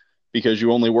shit because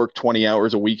you only work 20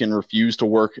 hours a week and refuse to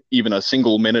work even a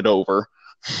single minute over.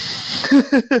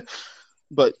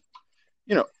 But,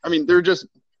 I mean,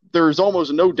 there's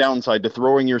almost no downside to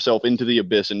throwing yourself into the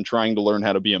abyss and trying to learn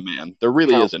how to be a man. There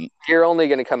really No, isn't. you're only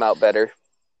going to come out better.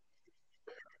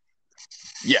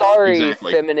 Yeah, Sorry,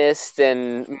 exactly. feminists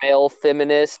and male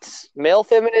feminists. Male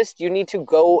feminists, you need to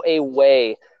go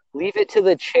away. Leave it to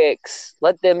the chicks.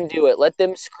 Let them do it. Let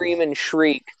them scream and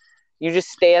shriek. You just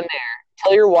stand there.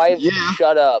 Tell your wives to Yeah.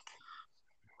 shut up.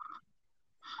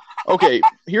 Okay,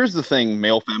 here's the thing,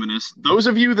 male feminists. Those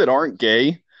of you that aren't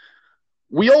gay,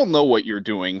 we all know what you're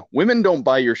doing. Women don't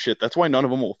buy your shit. That's why none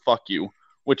of them will fuck you,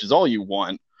 which is all you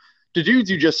want. To dudes,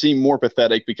 you just seem more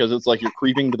pathetic because it's like you're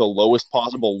creeping to the lowest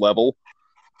possible level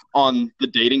on the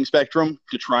dating spectrum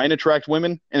to try and attract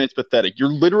women, and it's pathetic. You're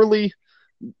literally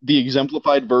the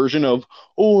exemplified version of,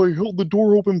 oh, I held the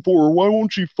door open for her. Why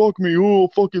won't she fuck me? Oh,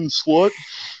 fucking slut.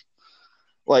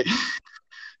 Like,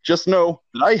 just know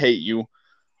that I hate you.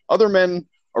 Other men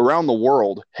around the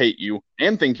world hate you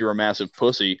and think you're a massive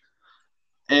pussy.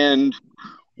 And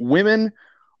women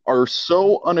are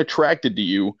so unattracted to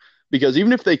you because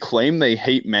even if they claim they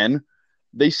hate men,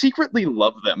 they secretly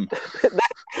love them.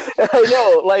 I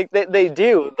know, like they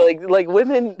do. Like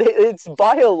women, it's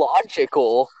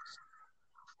biological.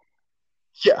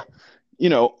 Yeah.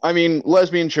 I mean,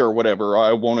 lesbian, sure, whatever.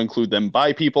 I won't include them.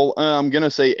 Bi people, I'm going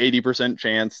to say 80%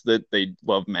 chance that they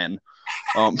love men.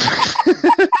 Um,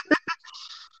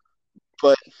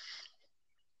 but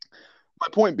my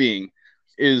point being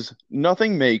is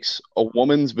nothing makes a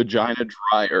woman's vagina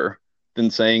drier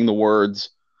than saying the words,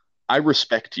 I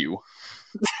respect you.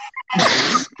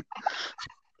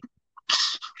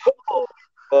 Oh,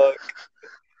 fuck.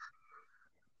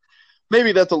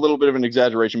 Maybe that's a little bit of an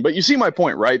exaggeration, but you see my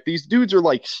point, right? These dudes are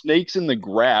like snakes in the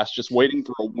grass just waiting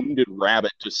for a wounded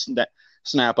rabbit to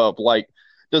snap up. Like,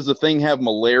 does the thing have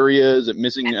malaria? Is it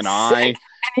missing an It's eye? sick.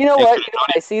 And you know It what? could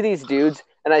I see these dudes,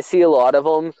 and I see a lot of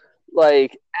them.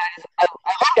 Like, I look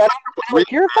at them, and I'm really,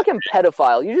 like, you're a fucking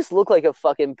pedophile. You just look like a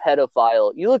fucking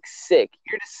pedophile. You look sick.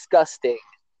 You're disgusting.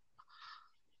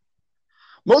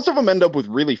 most of them end up with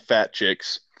really fat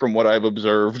chicks, from what I've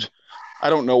observed. I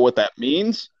don't know what that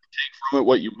means. Take from it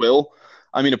what you will.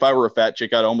 I mean, if I were a fat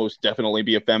chick, I'd almost definitely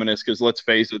be a feminist because let's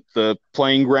face it, the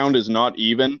playing ground is not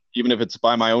even if it's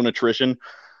by my own attrition.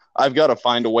 I've got to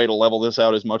find a way to level this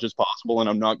out as much as possible, and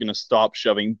I'm not going to stop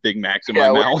shoving Big Macs in my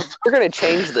Yeah, mouth. we're gonna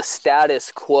change the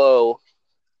status quo.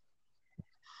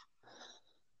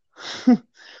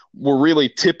 We're really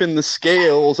tipping the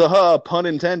scales, aha, pun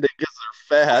intended, because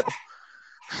they're fat.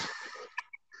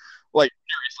 Like,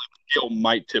 seriously, the scale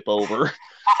might tip over.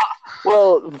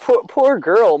 Well, poor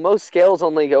girl. Most scales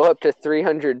only go up to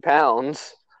 300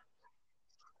 pounds.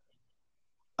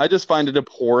 I just find it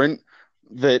abhorrent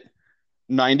that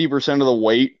 90% of the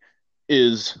weight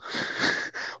is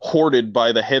hoarded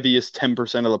by the heaviest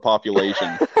 10% of the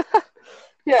population.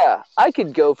 Yeah, I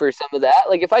could go for some of that.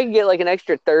 Like, if I could get like an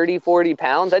extra 30, 40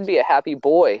 pounds, I'd be a happy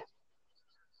boy.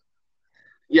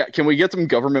 Yeah, can we get some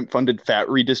government funded fat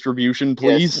redistribution, Yes,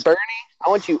 please? Bernie, I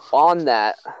want you on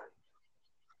that.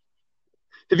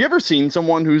 Have you ever seen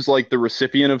someone who's like the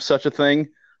recipient of such a thing?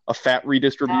 A fat I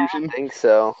redistribution? think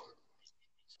so.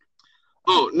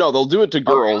 Oh, no, they'll do it to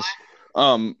Oh, really? girls.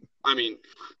 I mean,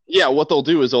 yeah, what they'll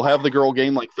do is they'll have the girl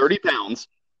gain like 30 pounds,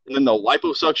 and then they'll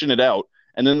liposuction it out,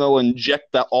 and then they'll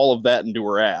inject all of that into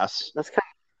her ass. That's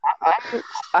kind of,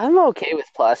 I'm okay with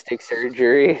plastic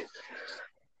surgery.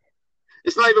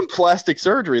 It's not even plastic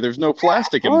surgery. There's no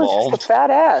plastic Well, it's just a involved.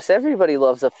 fat ass. Everybody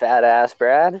loves a fat ass,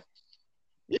 Brad.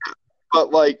 Yeah,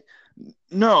 but like,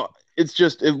 no, it's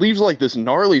just it leaves like this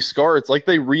gnarly scar. It's like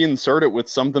they reinsert it with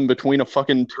something between a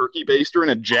fucking turkey baster and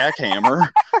a jackhammer.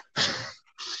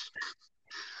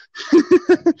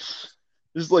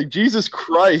 It's like, Jesus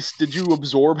Christ, did you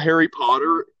absorb Harry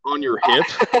Potter on your hip?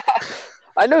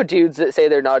 I know dudes that say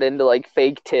they're not into like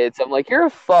fake tits. I'm like, you're a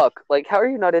fuck. Like, how are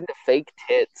you not into fake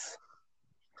tits?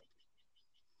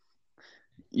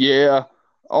 Yeah,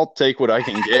 I'll take what I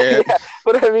can get. Yeah,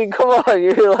 but I mean, come on.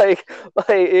 You're like,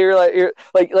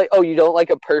 oh, you don't like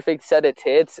a perfect set of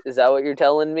tits? Is that what you're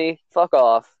telling me? Fuck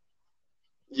off.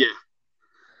 Yeah.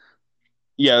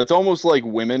 Yeah, it's almost like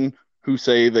women who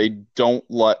say they don't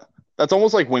like. That's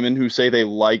almost like women who say they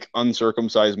like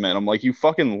uncircumcised men. I'm like, you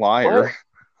fucking liar. What?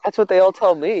 That's what they all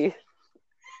tell me.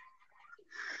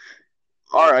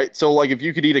 All right, so like if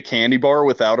you could eat a candy bar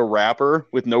without a wrapper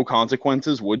with no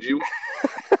consequences, would you?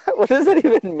 What does that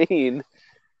even mean?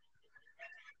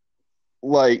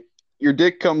 Like your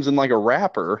dick comes in like a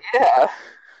wrapper. Yeah.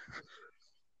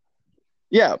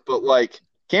 Yeah, but like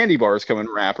candy bars come in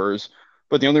wrappers.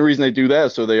 But the only reason they do that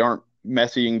is so they aren't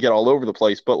messy and get all over the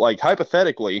place. But like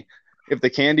hypothetically, if the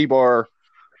candy bar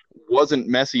wasn't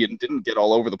messy and didn't get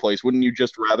all over the place, wouldn't you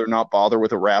just rather not bother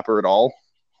with a wrapper at all?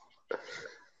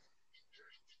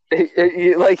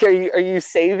 Are you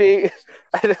saving?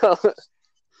 I don't.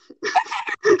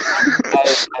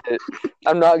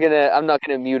 I'm not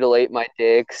gonna mutilate my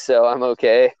dick, so I'm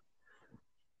okay.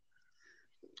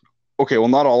 Okay, well,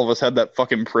 not all of us had that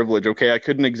fucking privilege. Okay, I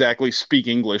couldn't exactly speak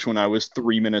English when I was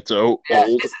 3 minutes old. Yeah,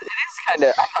 it is kind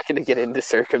of. I'm not gonna get into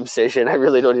circumcision. I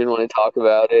really don't even want to talk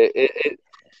about it. It is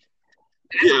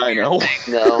Yeah, I know.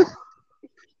 thing, though.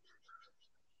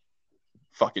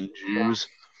 Fucking Jews.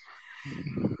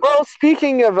 Well,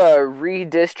 speaking of a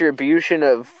redistribution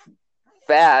of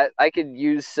fat, I could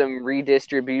use some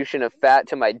redistribution of fat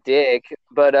to my dick.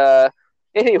 But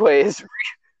anyways,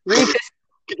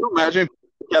 Can you imagine if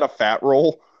you had a fat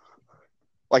roll?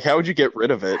 Like, how would you get rid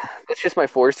of it? it's just my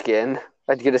foreskin.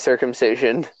 I'd get a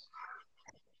circumcision.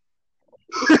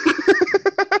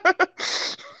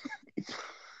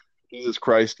 Jesus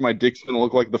Christ, my dick's gonna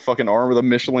look like the fucking arm of the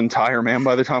Michelin tire man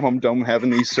by the time I'm done having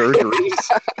these surgeries.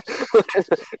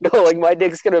 No, like my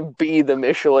dick's gonna be the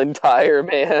Michelin tire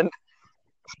man.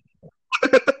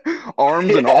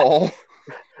 Arms and all.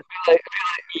 Like,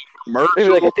 Commercial. I'd be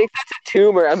like, I think that's a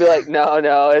tumor. I'd be like,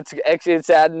 no, it's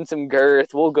adding some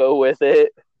girth. We'll go with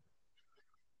it.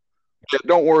 Yeah,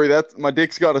 don't worry, that's my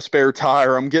dick's got a spare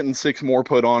tire. I'm getting 6 more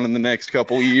put on in the next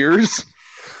couple years.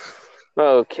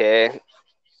 Okay.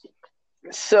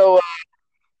 So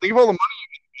Think of all the money you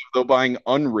can do though buying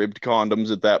unribbed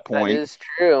condoms at that that point. is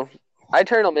true. I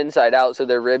turn them inside out so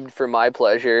they're ribbed for my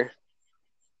pleasure.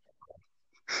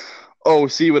 Oh,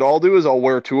 see, what I'll do is I'll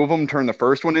wear 2 of them, turn the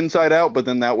first one inside out, but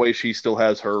then that way she still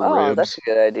has her Oh, that's ribs. a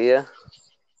good idea.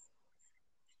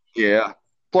 Yeah.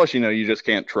 Plus, you just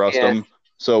can't trust Yeah. them.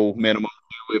 So minimum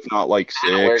 2, if not like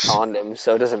I don't wear 6. condoms,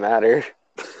 so it doesn't matter.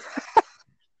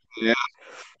 Yeah.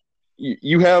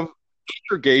 You have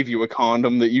nature gave you a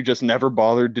condom that you just never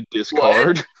bothered to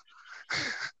discard.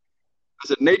 I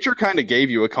said nature kind of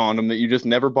gave you a condom that you just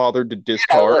never bothered to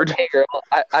discard. Hey, girl,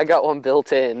 I got one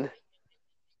built in.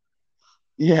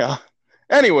 Yeah.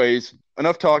 Anyways,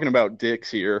 enough talking about dicks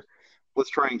here.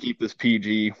 Let's try and keep this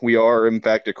PG. We are, in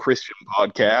fact, a Christian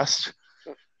podcast.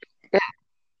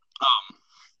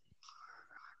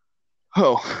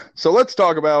 So let's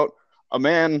talk about a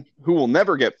man who will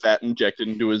never get fat injected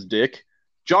into his dick,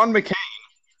 John McCain.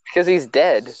 Because he's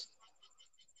dead.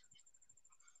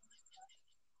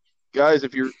 Guys,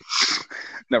 if you're...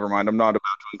 Never mind, I'm not about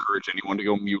to encourage anyone to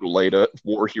go mutilate a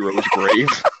war hero's grave.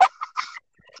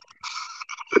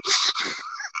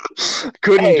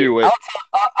 Couldn't do it.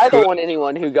 I don't want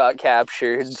anyone who got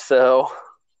captured, so...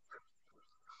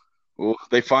 Well,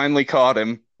 they finally caught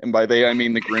him, and by they I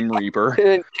mean the Grim Reaper.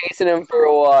 Been chasing him for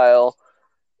a while.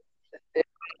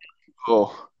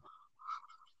 Oh,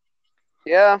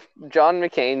 Yeah, John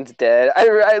McCain's dead.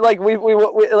 I like we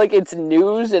like it's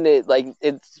news and it's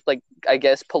like I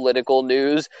guess political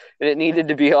news and it needed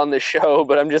to be on the show,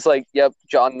 but I'm just like, yep,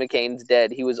 John McCain's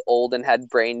dead. He was old and had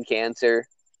brain cancer.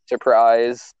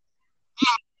 Surprise.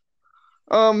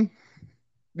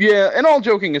 Yeah, and all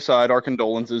joking aside, our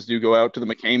condolences do go out to the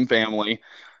McCain family.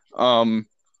 And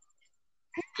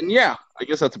yeah, I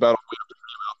guess that's about all we have to say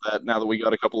about that now that we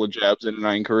got a couple of jabs in and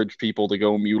I encourage people to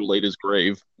go mutilate his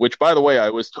grave. Which, by the way, I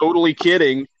was totally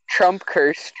kidding. Trump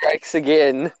curse strikes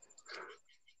again.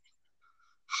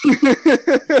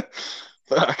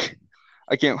 Fuck.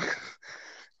 I can't...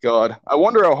 God, I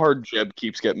wonder how hard Jeb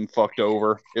keeps getting fucked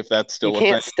over, if that's still You a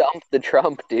can't thing. stump the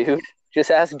Trump, dude. Just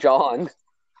ask John.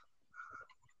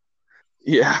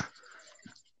 Yeah.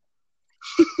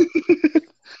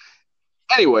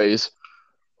 Anyways,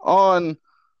 on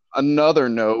another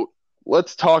note,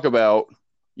 let's talk about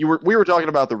we were talking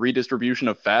about the redistribution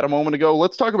of fat a moment ago.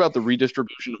 Let's talk about the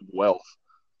redistribution of wealth.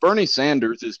 Bernie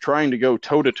Sanders is trying to go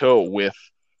toe to toe with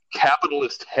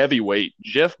capitalist heavyweight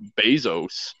Jeff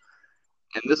Bezos.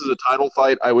 And this is a title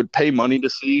fight I would pay money to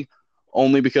see,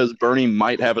 only because Bernie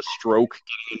might have a stroke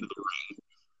getting into the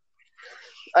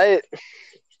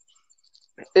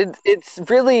ring. It's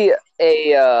really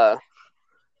a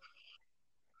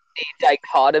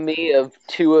dichotomy of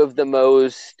two of the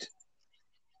most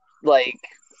like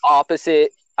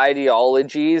opposite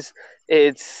ideologies.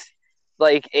 It's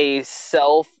like a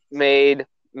self-made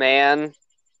man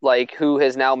like who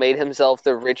has now made himself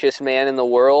the richest man in the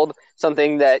world,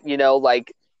 something that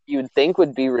like you'd think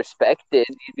would be respected.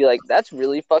 You'd be like, that's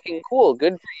really fucking cool,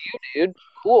 good for you, dude,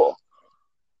 cool.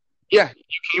 Yeah,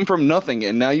 you came from nothing,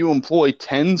 and now you employ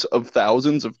tens of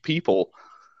thousands of people,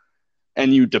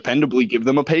 and you dependably give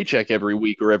them a paycheck every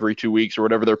week or every 2 weeks or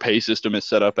whatever their pay system is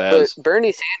set up But as.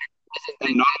 Bernie Sanders doesn't And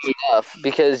think not that's only, enough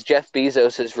because Jeff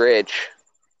Bezos is rich.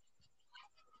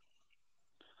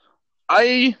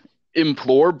 I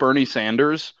implore Bernie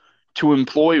Sanders to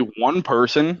employ one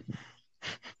person,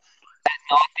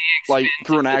 Not like the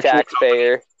through expense an of the actual company.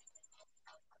 taxpayer.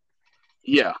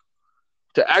 Yeah,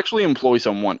 to actually employ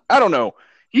someone. I don't know.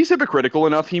 He's hypocritical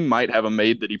enough. He might have a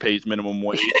maid that he pays minimum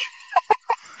wage.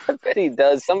 I bet he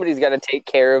does. Somebody's got to take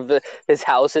care of his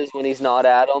houses when he's not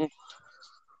at them.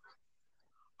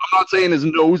 I'm not saying his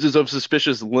nose is of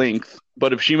suspicious length,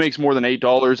 but if she makes more than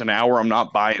 $8 an hour, I'm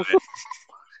not buying it.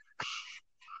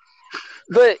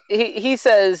 But he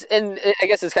says, and I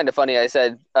guess it's kind of funny. I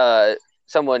said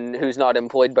someone who's not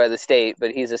employed by the state,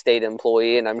 but he's a state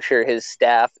employee, and I'm sure his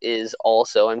staff is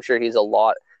also. I'm sure he's a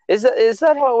lot. Is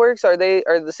that how it works? Are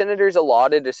the senators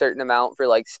allotted a certain amount for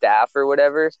like staff or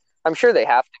whatever? I'm sure they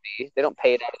have to be. They don't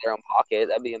pay it out of their own pocket.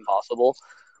 That'd be impossible.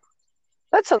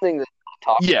 That's something that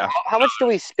we'll talk Yeah. about. How much do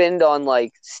we spend on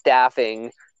like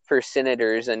staffing for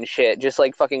senators and shit? Just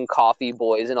like fucking coffee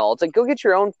boys and all. It's like go get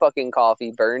your own fucking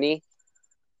coffee, Bernie.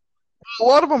 A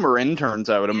lot of them are interns,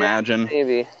 I would imagine.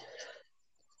 Maybe.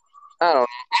 I don't know.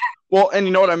 Well, and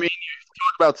you know what I mean? You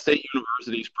talk about state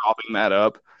universities propping that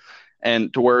up,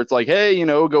 and to where it's like, hey,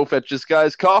 go fetch this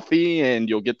guy's coffee, and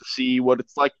you'll get to see what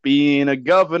it's like being a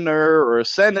governor or a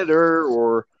senator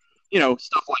or,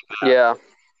 stuff like that. Yeah.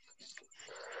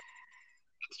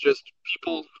 It's just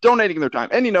people donating their time.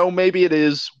 And, maybe it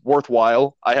is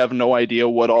worthwhile. I have no idea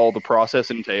what all the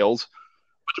process entails.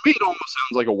 But to me, it almost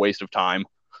sounds like a waste of time.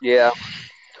 Yeah.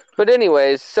 But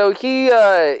anyways, so he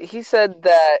said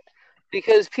that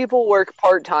because people work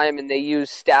part-time and they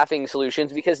use staffing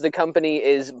solutions because the company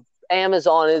is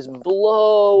Amazon is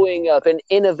blowing up and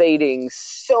innovating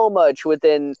so much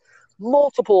within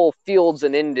multiple fields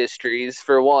and industries.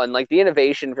 For one, like the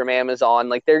innovation from Amazon,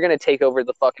 like they're going to take over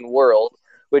the fucking world,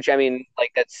 which I mean,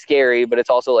 like that's scary, but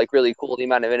it's also like really cool the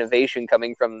amount of innovation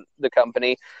coming from the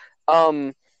company.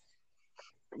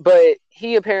 But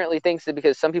he apparently thinks that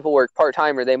because some people work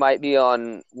part-time or they might be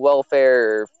on welfare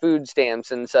or food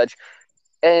stamps and such,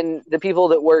 and the people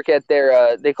that work at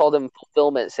their they call them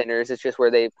fulfillment centers. It's just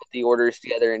where they put the orders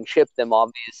together and ship them,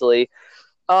 obviously.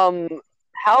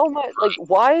 How much, like,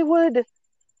 why would,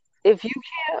 if you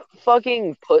can't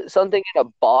fucking put something in a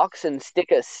box and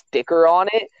stick a sticker on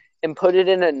it and put it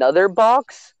in another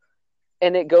box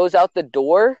and it goes out the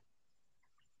door,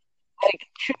 like,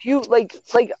 should you,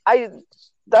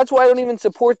 that's why I don't even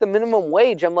support the minimum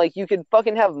wage. I'm like, you could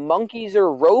fucking have monkeys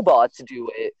or robots do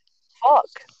it.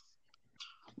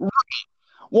 Fuck.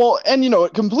 Well, and,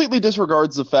 it completely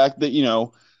disregards the fact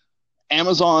that,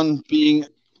 Amazon being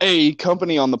a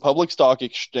company on the public stock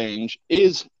exchange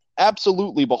is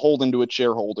absolutely beholden to its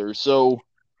shareholders. So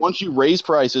once you raise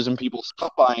prices and people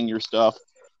stop buying your stuff,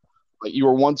 like you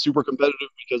were once super competitive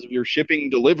because of your shipping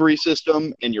delivery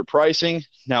system and your pricing.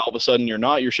 Now all of a sudden you're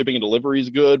not. Your shipping and delivery is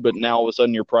good, but now all of a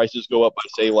sudden your prices go up by,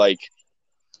 say, like,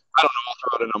 I don't know,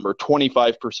 I'll throw out a number,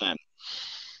 25%.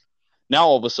 Now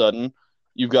all of a sudden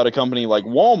you've got a company like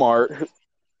Walmart,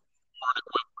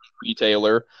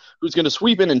 retailer, who's going to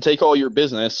sweep in and take all your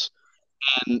business,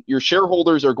 and your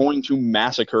shareholders are going to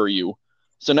massacre you.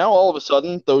 So now all of a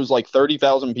sudden, those like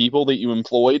 30,000 people that you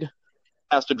employed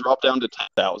has to drop down to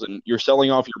 10,000. You're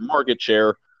selling off your market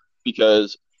share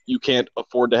because you can't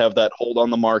afford to have that hold on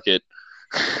the market.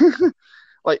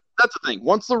 Like, that's the thing.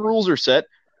 Once the rules are set,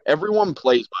 everyone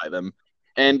plays by them.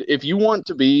 And if you want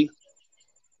to be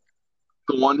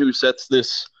the one who sets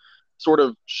this sort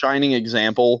of shining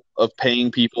example of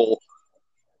paying people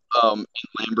in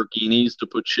Lamborghinis to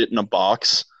put shit in a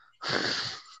box,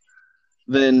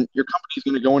 then your company's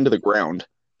going to go into the ground.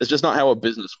 It's just not how a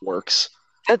business works.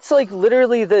 That's like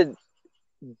literally the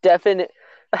definite.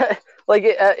 Like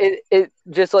it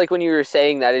just like when you were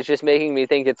saying that, it's just making me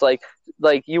think it's like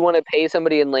you want to pay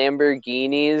somebody in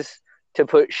Lamborghinis to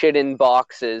put shit in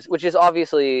boxes, which is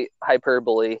obviously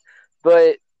hyperbole,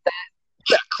 but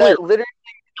that literally,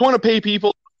 you want to pay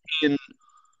people in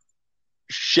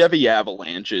Chevy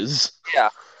Avalanches. Yeah,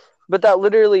 but that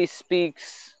literally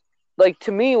speaks, like,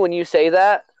 to me when you say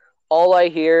that, all I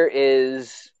hear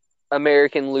is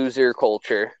American loser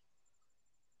culture.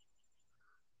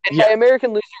 And by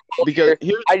American loser culture,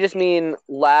 I just mean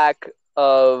lack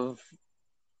of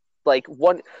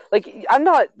I'm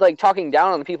not like talking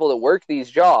down on the people that work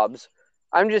these jobs.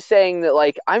 I'm just saying that,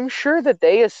 like, I'm sure that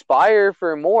they aspire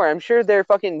for more. I'm sure their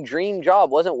fucking dream job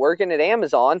wasn't working at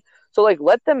Amazon. So, like,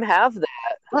 let them have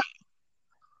that. Right.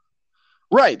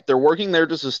 Right. They're working there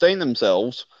to sustain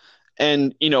themselves.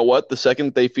 And you know what? The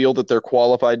second they feel that they're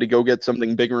qualified to go get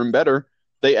something bigger and better,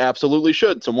 they absolutely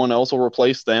should. Someone else will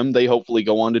replace them. They hopefully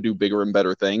go on to do bigger and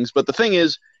better things. But the thing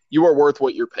is, you are worth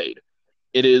what you're paid.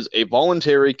 It is a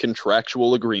voluntary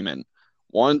contractual agreement.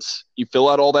 Once you fill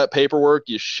out all that paperwork,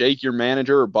 you shake your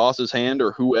manager or boss's hand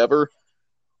or whoever,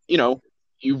 you know,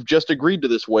 you've just agreed to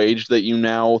this wage that you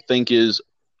now think is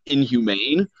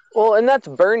inhumane. Well, and that's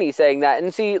Bernie saying that.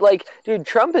 And see, like, dude,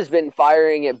 Trump has been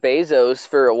firing at Bezos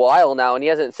for a while now, and he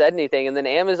hasn't said anything. And then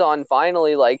Amazon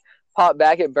finally, like, popped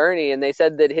back at Bernie, and they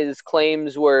said that his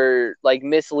claims were, like,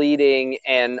 misleading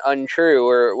and untrue,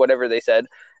 or whatever they said.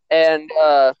 And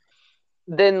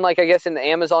then, like, I guess an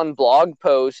Amazon blog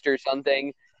post or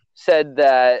something said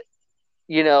that,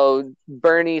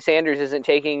 Bernie Sanders isn't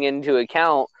taking into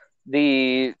account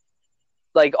the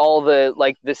like all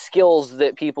the skills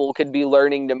that people could be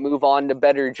learning to move on to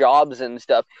better jobs and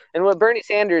stuff. And what Bernie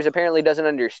Sanders apparently doesn't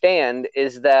understand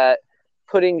is that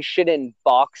putting shit in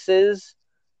boxes,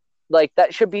 like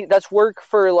that's work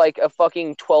for like a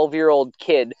fucking 12-year-old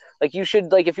kid. Like you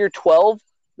should, like, if you're 12,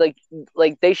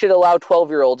 like they should allow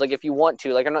 12-year-olds, like, if you want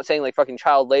to. Like, I'm not saying like fucking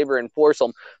child labor and force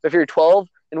them, but if you're 12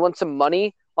 and want some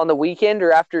money on the weekend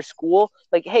or after school,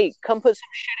 like, hey, come put some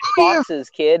shit in boxes,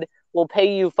 kid. We'll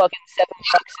pay you fucking $7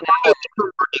 an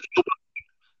hour.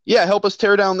 Yeah, help us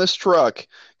tear down this truck.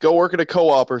 Go work at a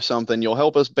co-op or something. You'll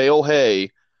help us bale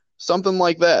hay. Something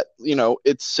like that.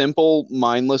 It's simple,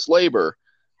 mindless labor.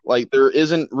 Like, there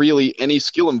isn't really any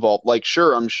skill involved. Like,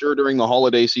 sure, I'm sure during the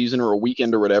holiday season or a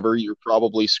weekend or whatever, you're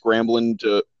probably scrambling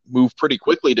to move pretty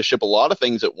quickly to ship a lot of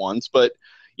things at once. But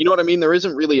you know what I mean? There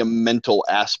isn't really a mental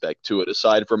aspect to it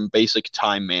aside from basic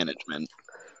time management.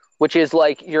 Which is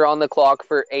like you're on the clock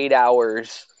for 8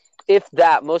 hours. If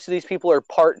that. Most of these people are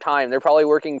part-time. They're probably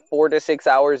working 4 to 6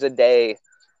 hours a day.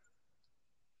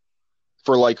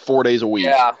 For like 4 days a week.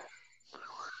 Yeah.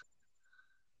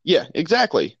 Yeah,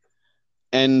 exactly.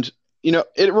 And,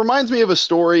 it reminds me of a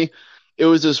story. It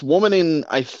was this woman in,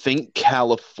 I think,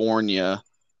 California.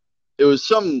 It was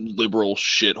some liberal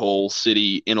shithole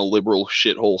city in a liberal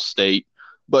shithole state.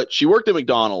 But she worked at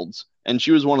McDonald's, and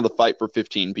she was one of the Fight for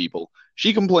 15 people.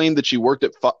 She complained that she worked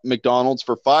at McDonald's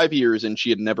for 5 years and she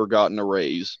had never gotten a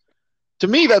raise. To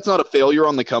me, that's not a failure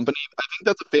on the company. I think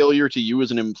that's a failure to you as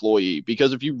an employee,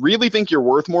 because if you really think you're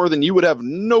worth more, then you would have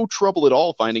no trouble at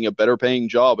all finding a better paying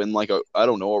job in, like, I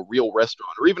don't know, a real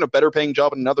restaurant, or even a better paying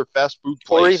job in another fast food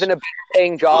place. Or even a better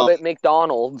paying job at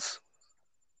McDonald's.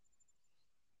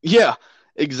 Yeah,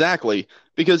 exactly.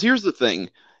 Because here's the thing.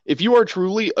 If you are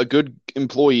truly a good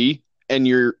employee and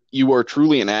you are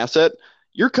truly an asset,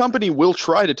 your company will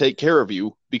try to take care of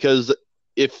you, because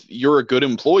if you're a good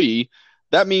employee,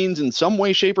 that means in some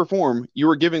way, shape, or form, you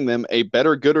are giving them a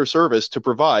better good or service to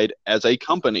provide as a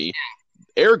company.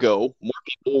 Ergo, more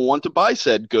people will want to buy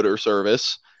said good or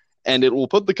service, and it will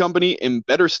put the company in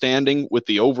better standing with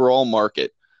the overall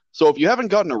market. So if you haven't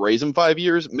gotten a raise in 5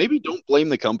 years, maybe don't blame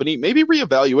the company. Maybe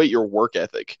reevaluate your work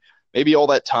ethic. Maybe all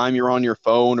that time you're on your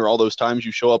phone, or all those times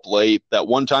you show up late, that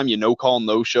one time you no call,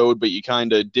 no showed, but you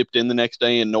kind of dipped in the next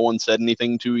day and no one said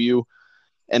anything to you.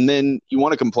 And then you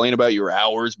want to complain about your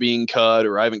hours being cut,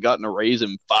 or I haven't gotten a raise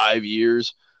in 5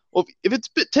 years. Well, if it's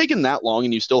been taken that long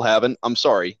and you still haven't, I'm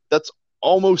sorry. That's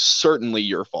almost certainly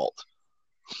your fault.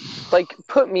 Like,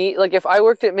 if I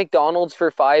worked at McDonald's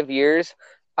for 5 years,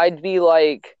 I'd be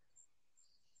like,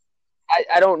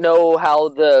 I don't know how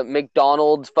the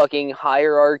McDonald's fucking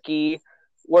hierarchy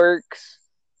works,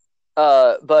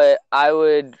 but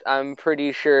I'm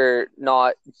pretty sure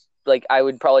not, like, I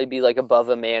would probably be, like, above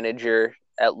a manager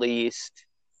at least.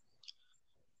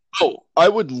 Oh, I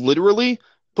would literally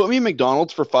put me in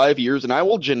McDonald's for 5 years and I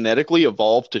will genetically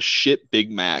evolve to shit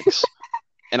Big Macs.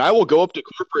 And I will go up to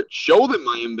corporate, show them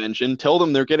my invention, tell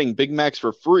them they're getting Big Macs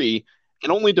for free,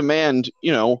 and only demand,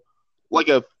 like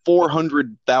a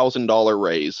 $400,000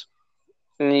 raise.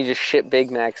 And you just shit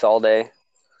Big Macs all day.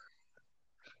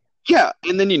 Yeah,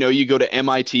 and then, you go to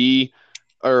MIT,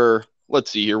 or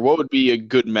let's see here, what would be a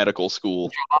good medical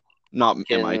school? Not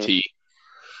MIT.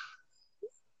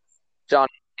 Johns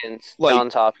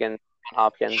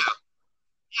Hopkins.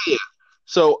 Yeah.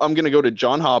 So I'm going to go to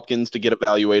Johns Hopkins to get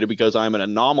evaluated because I'm an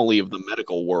anomaly of the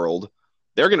medical world.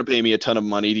 They're going to pay me a ton of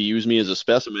money to use me as a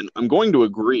specimen. I'm going to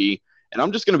agree, and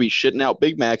I'm just going to be shitting out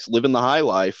Big Macs, living the high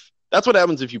life. That's what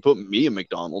happens if you put me in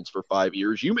McDonald's for 5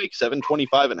 years. You make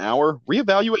 $7.25 an hour.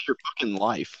 Reevaluate your fucking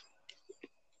life.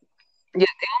 Yeah,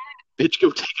 bitch,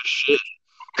 go take a shit.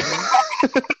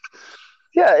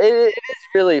 Yeah, it is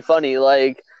really funny.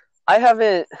 Like, I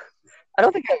haven't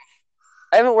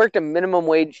worked a minimum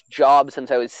wage job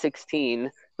since I was 16.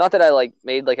 not that I like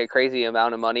made like a crazy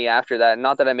amount of money after that.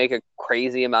 Not that I make a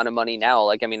crazy amount of money now.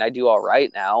 Like, I mean, I do all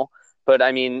right now, but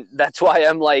I mean, that's why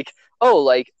I'm like, oh,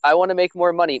 like I want to make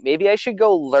more money. Maybe I should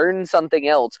go learn something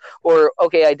else. Or,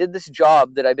 okay, I did this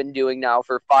job that I've been doing now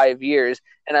for 5 years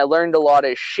and I learned a lot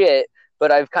of shit,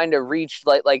 but I've kind of reached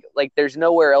like there's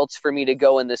nowhere else for me to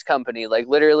go in this company. Like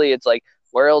literally it's like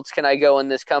where else can I go in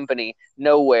this company?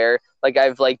 Nowhere. Like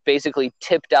I've like basically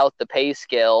tipped out the pay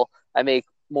scale. I make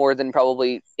more than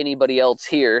probably anybody else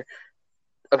here.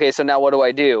 Okay, so now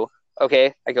what do?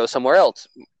 Okay, I go somewhere else.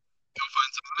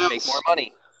 Make more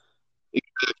money. I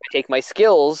take my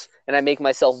skills and I make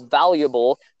myself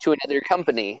valuable to another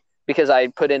company because I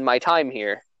put in my time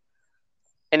here.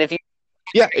 And if you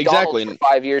Yeah, McDonald's exactly.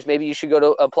 for 5 years, maybe you should go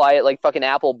to apply at like fucking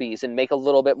Applebee's and make a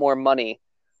little bit more money.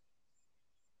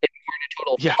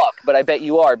 Total Yeah. fuck, but I bet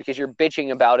you are because you're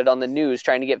bitching about it on the news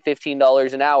trying to get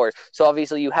 $15 an hour. So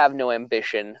obviously you have no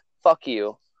ambition. Fuck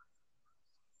you.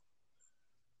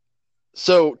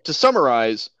 So, to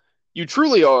summarize, you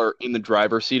truly are in the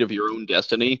driver's seat of your own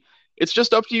destiny. It's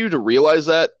just up to you to realize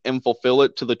that and fulfill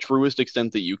it to the truest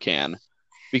extent that you can.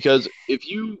 Because if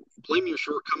you blame your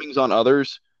shortcomings on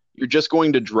others, you're just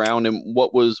going to drown in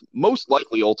what was most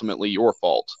likely ultimately your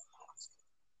fault.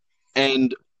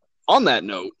 And on that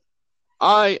note,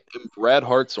 I am Brad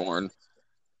Hartshorn,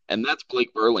 and that's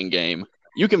Blake Burlingame.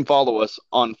 You can follow us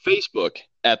on Facebook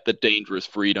at The Dangerous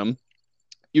Freedom.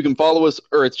 You can follow us,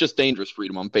 or it's just Dangerous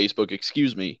Freedom on Facebook,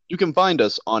 excuse me. You can find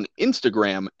us on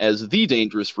Instagram as The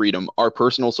Dangerous Freedom. Our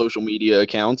personal social media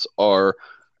accounts are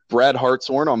Brad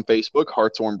Hartshorn on Facebook,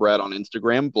 Hartshorn Brad on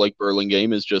Instagram. Blake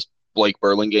Burlingame is just Blake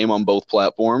Burlingame on both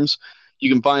platforms.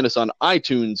 You can find us on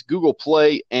iTunes, Google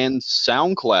Play, and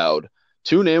SoundCloud.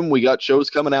 Tune in. We got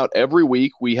shows coming out every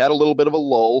week. We had a little bit of a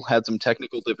lull, had some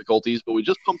technical difficulties, but we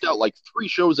just pumped out like 3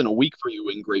 shows in a week for you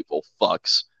ungrateful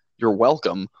fucks. You're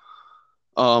welcome.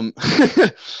 I'm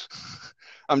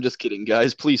just kidding,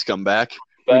 guys. Please come back.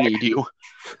 We need you.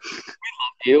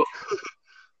 You.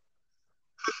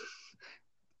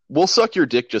 We'll suck your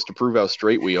dick just to prove how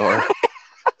straight we are.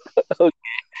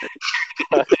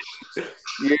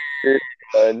 You're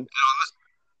done.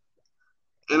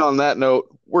 And on that note,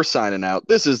 we're signing out.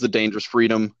 This is The Dangerous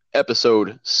Freedom,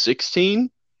 episode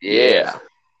 16. Yeah.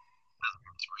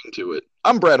 To it.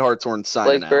 I'm Brad Hartshorn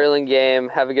signing Blake out. Burlingame.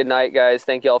 Have a good night, guys.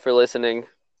 Thank you all for listening.